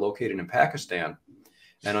trademarks are located in Pakistan.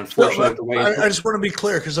 And unfortunately, I just want to be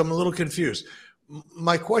clear, because I'm a little confused.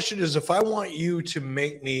 My question is, if I want you to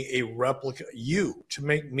make me a replica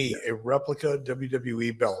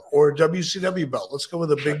WWE belt or a WCW belt, let's go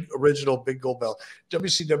with a original big gold belt,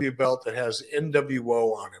 WCW belt that has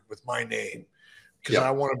NWO on it with my name, because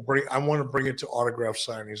I want to bring it to autograph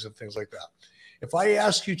signings and things like that. If I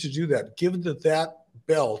ask you to do that, given that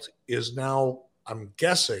belt is now, I'm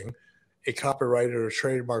guessing, a copyrighted or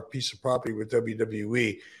trademark piece of property with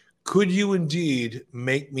WWE, could you indeed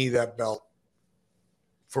make me that belt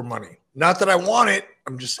for money? Not that I want it.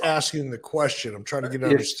 I'm just asking the question. I'm trying to get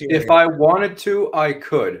an understanding. If I wanted to, I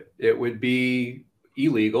could. It would be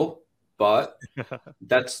illegal, but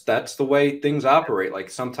that's the way things operate.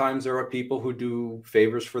 Like sometimes there are people who do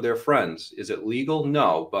favors for their friends. Is it legal?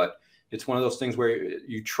 No, but it's one of those things where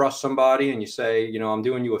you trust somebody and you say, I'm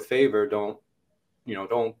doing you a favor. Don't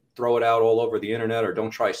throw it out all over the internet, or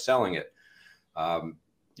don't try selling it.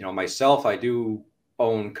 Myself, I do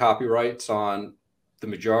own copyrights on the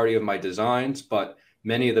majority of my designs, but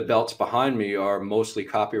many of the belts behind me are mostly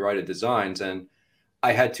copyrighted designs, and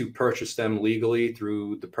I had to purchase them legally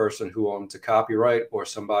through the person who owns a copyright or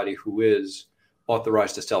somebody who is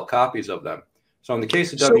authorized to sell copies of them. So in the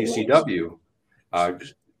case of WCW,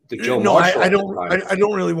 the Joe Marshall, I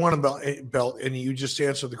don't really want a belt, and you just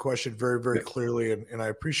answered the question very, very clearly, and I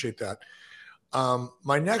appreciate that.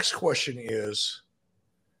 My next question is,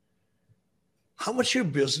 how much of your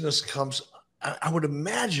business comes? I would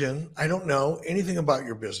imagine, I don't know anything about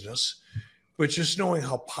your business, but just knowing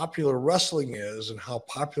how popular wrestling is and how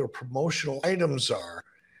popular promotional items are,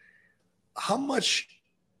 how much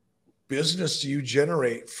business do you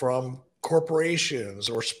generate from corporations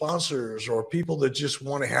or sponsors or people that just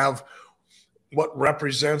want to have what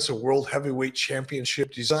represents a world heavyweight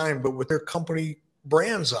championship design, but with their company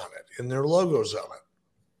brands on it and their logos on it?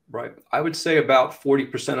 Right. I would say about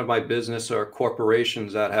 40% of my business are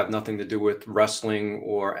corporations that have nothing to do with wrestling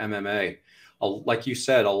or MMA. Like you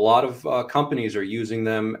said, a lot of companies are using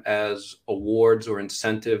them as awards or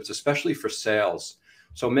incentives, especially for sales.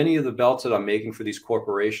 So many of the belts that I'm making for these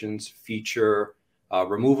corporations feature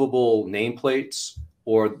removable nameplates,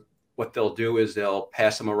 or what they'll do is they'll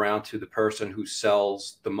pass them around to the person who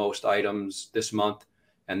sells the most items this month,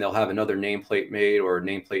 and they'll have another nameplate made or a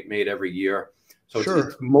nameplate made every year. So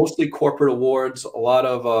it's mostly corporate awards. A lot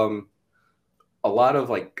of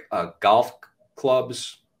like golf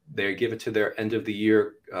clubs, they give it to their end of the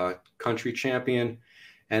year country champion.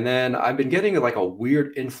 And then I've been getting like a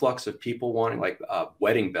weird influx of people wanting like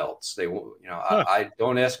wedding belts. They, I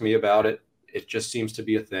don't ask me about it. It just seems to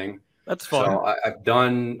be a thing. That's fun. So I've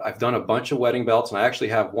done a bunch of wedding belts, and I actually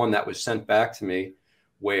have one that was sent back to me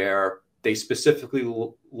where they specifically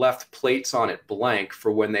left plates on it blank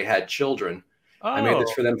for when they had children. I made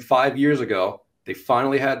this for them 5 years ago. They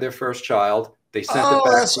finally had their first child. They sent it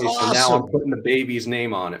back to me. Awesome. So now I'm putting the baby's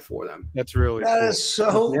name on it for them. That's really that cool. is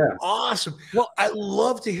so awesome. Well, I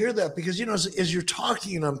love to hear that because, as you're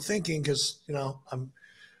talking and I'm thinking, because, I'm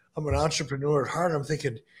an entrepreneur at heart. I'm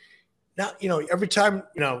thinking now, every time,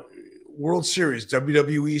 World Series,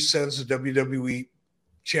 WWE sends the WWE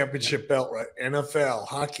championship belt, right? NFL,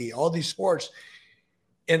 hockey, all these sports.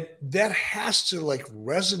 And that has to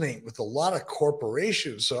resonate with a lot of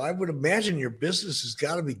corporations. So I would imagine your business has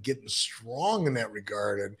got to be getting strong in that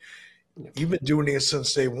regard. And you've been doing it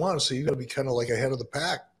since day one. So you've got to be kind of ahead of the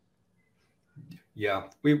pack. Yeah.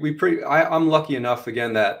 I'm lucky enough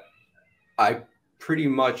again that I pretty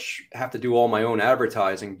much have to do all my own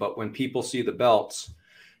advertising, but when people see the belts,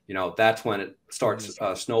 that's when it starts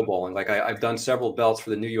snowballing. Like I've done several belts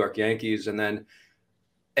for the New York Yankees. And then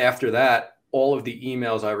after that, all of the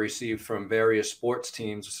emails I received from various sports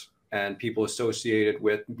teams and people associated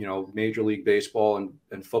with, Major League Baseball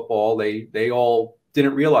and football, they all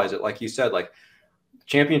didn't realize it. Like you said,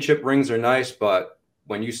 championship rings are nice, but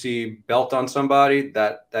when you see belt on somebody,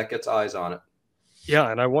 that gets eyes on it.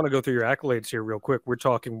 Yeah, and I want to go through your accolades here real quick. We're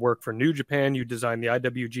talking work for New Japan. You designed the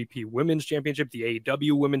IWGP Women's Championship, the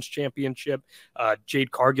AEW Women's Championship,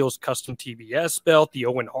 Jade Cargill's custom TBS belt, the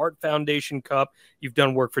Owen Hart Foundation Cup. You've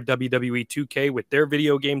done work for WWE 2K with their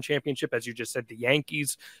video game championship, as you just said, the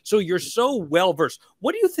Yankees. So you're so well-versed.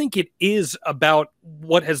 What do you think it is about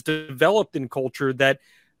what has developed in culture that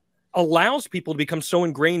allows people to become so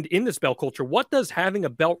ingrained in this belt culture? What does having a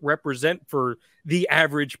belt represent for the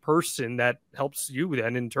average person that helps you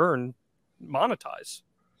then in turn monetize?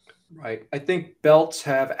 Right. I think belts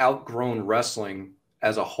have outgrown wrestling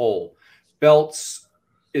as a whole. Belts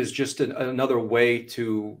is just another way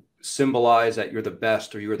to symbolize that you're the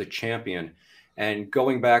best or you're the champion. And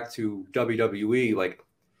going back to WWE,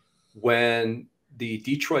 when the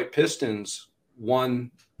Detroit Pistons won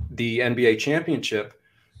the NBA championship,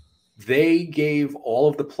 they gave all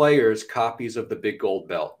of the players copies of the big gold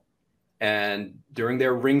belt. And during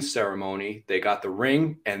their ring ceremony, they got the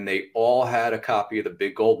ring and they all had a copy of the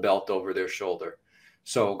big gold belt over their shoulder.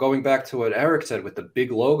 So going back to what Eric said with the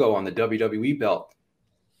big logo on the WWE belt,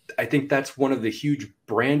 I think that's one of the huge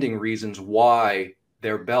branding reasons why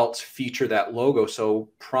their belts feature that logo so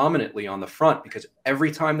prominently on the front, because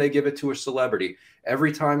every time they give it to a celebrity,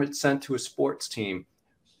 every time it's sent to a sports team,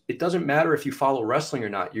 it doesn't matter if you follow wrestling or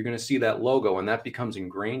not, you're going to see that logo and that becomes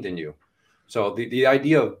ingrained in you. So the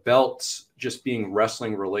idea of belts just being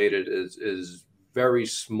wrestling related is very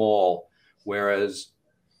small. Whereas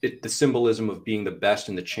the symbolism of being the best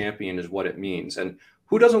and the champion is what it means. And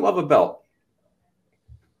who doesn't love a belt?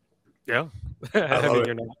 Yeah. I mean,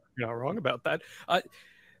 you're not wrong about that.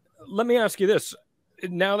 Let me ask you this.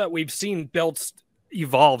 Now that we've seen belts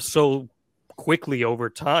evolve so quickly over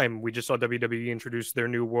time, we just saw WWE introduce their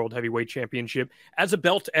new World Heavyweight Championship. As a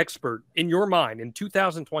belt expert, in your mind, in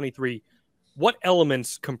 2023, what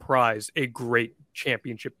elements comprise a great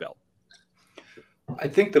championship belt? I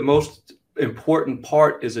think the most important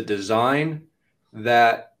part is a design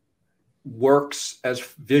that works as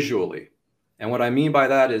visually. And what I mean by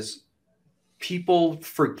that is people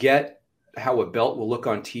forget how a belt will look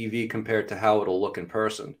on TV compared to how it'll look in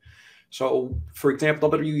person. So, for example,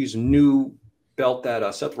 WWE's new belt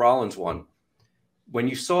that Seth Rollins won, when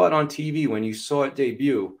you saw it on TV, when you saw it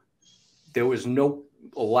debut, there was a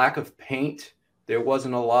lack of paint. There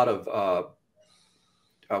wasn't a lot of,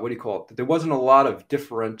 there wasn't a lot of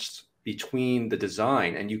difference between the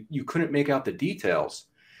design, and you couldn't make out the details.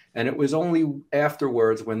 And it was only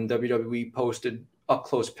afterwards when WWE posted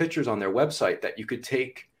up-close pictures on their website that you could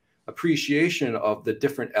take appreciation of the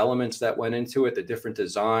different elements that went into it, the different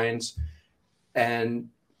designs. And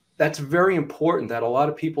that's very important that a lot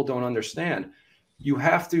of people don't understand. You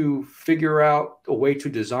have to figure out a way to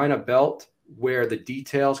design a belt where the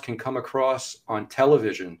details can come across on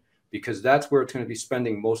television, because that's where it's going to be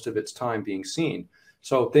spending most of its time being seen.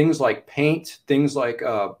 So things like paint, things like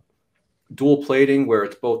dual plating, where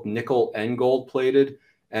it's both nickel and gold plated,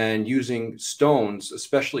 and using stones,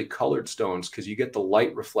 especially colored stones, because you get the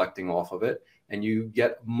light reflecting off of it and you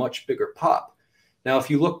get much bigger pop. Now, if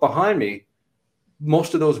you look behind me,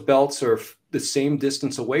 most of those belts are the same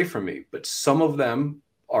distance away from me, but some of them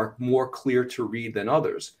are more clear to read than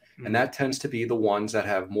others. Mm-hmm. And that tends to be the ones that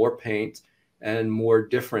have more paint and more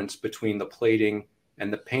difference between the plating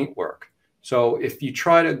and the paint work. So if you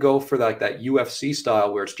try to go for like that UFC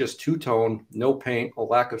style where it's just two-tone, no paint, a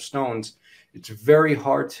lack of stones, it's very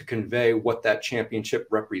hard to convey what that championship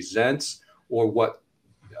represents or what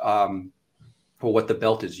the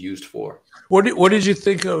belt is used for. What did you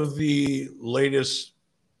think of the latest?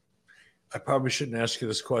 I probably shouldn't ask you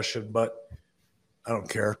this question, but I don't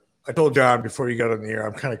care. I told John before you got on the air,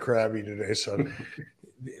 I'm kind of crabby today, so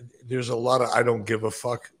there's a lot of I don't give a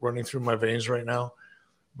fuck running through my veins right now.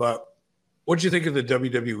 But what did you think of the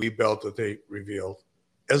WWE belt that they revealed?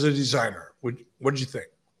 As a designer, what did you think?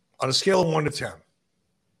 On a scale of 1 to 10.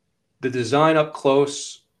 The design up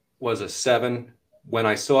close was a 7. When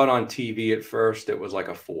I saw it on TV at first, it was like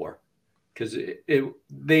a 4. Because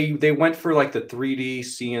they went for like the 3D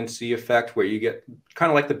CNC effect where you get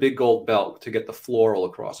kind of like the big gold belt to get the floral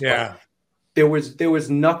across. Yeah. But there was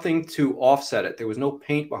nothing to offset it. There was no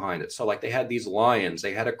paint behind it. So like they had these lions,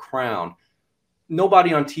 they had a crown.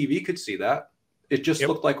 Nobody on TV could see that. It just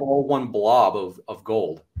looked like all one blob of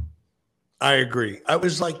gold. I agree. I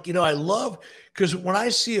was like, I love, because when I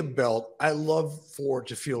see a belt, I love for it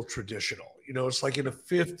to feel traditional. It's like in the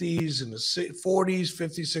 50s and the 40s,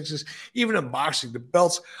 50s, 60s, even in boxing, the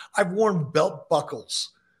belts, I've worn belt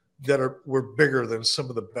buckles that were bigger than some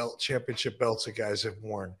of the championship belts that guys have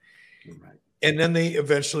worn. Right. And then they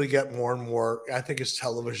eventually got more and more, I think as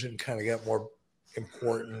television kind of got more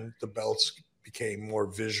important, the belts became more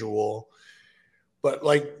visual. But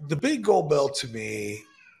like the big gold belt to me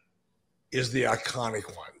is the iconic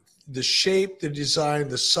one. The shape, the design,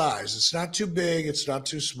 the size. It's not too big. It's not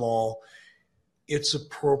too small. It's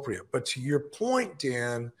appropriate. But to your point,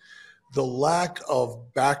 Dan, the lack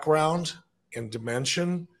of background and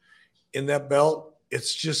dimension in that belt,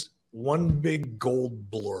 it's just one big gold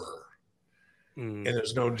blur. And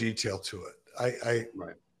there's no detail to it.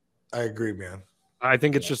 I agree, man. I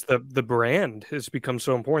think it's just the brand has become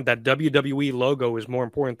so important. That WWE logo is more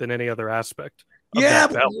important than any other aspect. Yeah,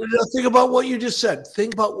 but think about what you just said.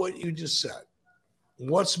 Think about what you just said.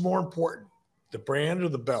 What's more important, the brand or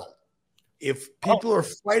the belt? If people are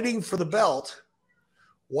fighting for the belt,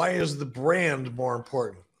 why is the brand more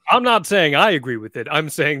important? I'm not saying I agree with it. I'm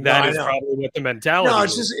saying that is probably what the mentality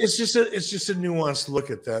is. It's just a nuanced look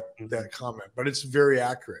at that comment, but it's very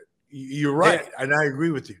accurate. You're right, and I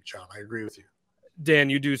agree with you, John. I agree with you. Dan,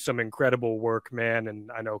 you do some incredible work, man.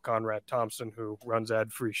 And I know Conrad Thompson, who runs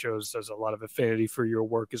Ad Free Shows, has a lot of affinity for your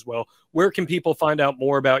work as well. Where can people find out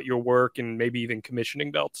more about your work and maybe even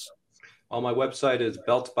commissioning belts? Well, my website is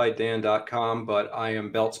beltsbydan.com, but I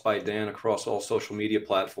am Belts by Dan across all social media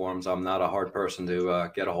platforms. I'm not a hard person to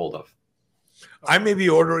get a hold of. I may be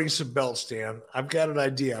ordering some belts, Dan. I've got an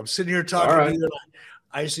idea. I'm sitting here talking to you.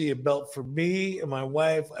 I see a belt for me and my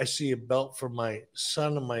wife. I see a belt for my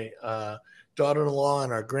son and my daughter-in-law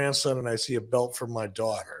and our grandson, and I see a belt for my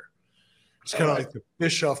daughter. It's kind of like the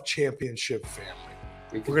Bischoff Championship family.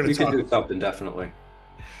 We can do something, definitely.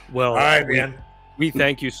 Well, all right, man. We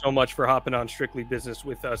thank you so much for hopping on Strictly Business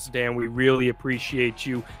with us, Dan. We really appreciate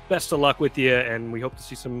you. Best of luck with you, and we hope to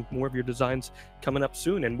see some more of your designs coming up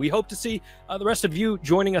soon. And we hope to see the rest of you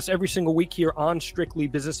joining us every single week here on Strictly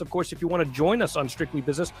Business. Of course, if you want to join us on Strictly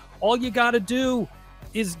Business, all you got to do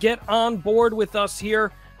is get on board with us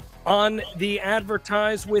here on the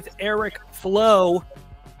Advertise with Eric flow.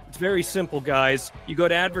 It's very simple, guys. You go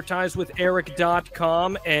to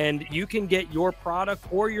advertisewitheric.com and you can get your product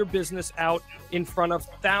or your business out in front of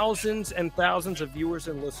thousands and thousands of viewers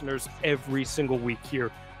and listeners every single week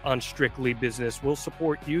here on Strictly Business. We'll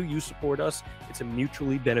support you. You support us. It's a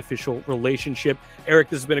mutually beneficial relationship. Eric,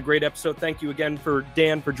 this has been a great episode. Thank you again for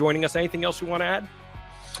Dan for joining us. Anything else you want to add?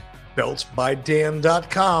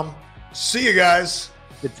 beltsbydan.com. See you guys.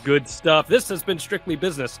 It's good stuff. This has been Strictly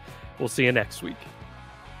Business. We'll see you next week.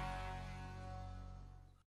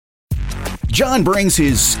 John brings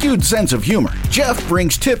his skewed sense of humor. Jeff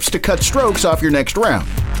brings tips to cut strokes off your next round.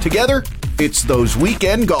 Together, it's those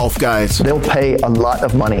weekend golf guys. They'll pay a lot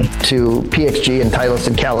of money to PXG and Titleist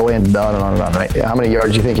and Callaway and on and on and on, right? How many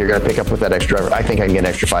yards do you think you're going to pick up with that extra driver? I think I can get an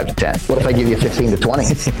extra 5 to 10. What if I give you 15 to 20?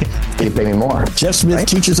 You pay me more. Jeff Smith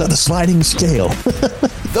teaches on a sliding scale.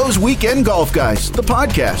 Those Weekend Golf Guys, the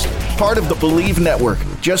podcast, part of the Believe Network.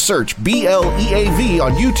 Just search BLEAV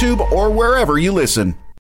on YouTube or wherever you listen.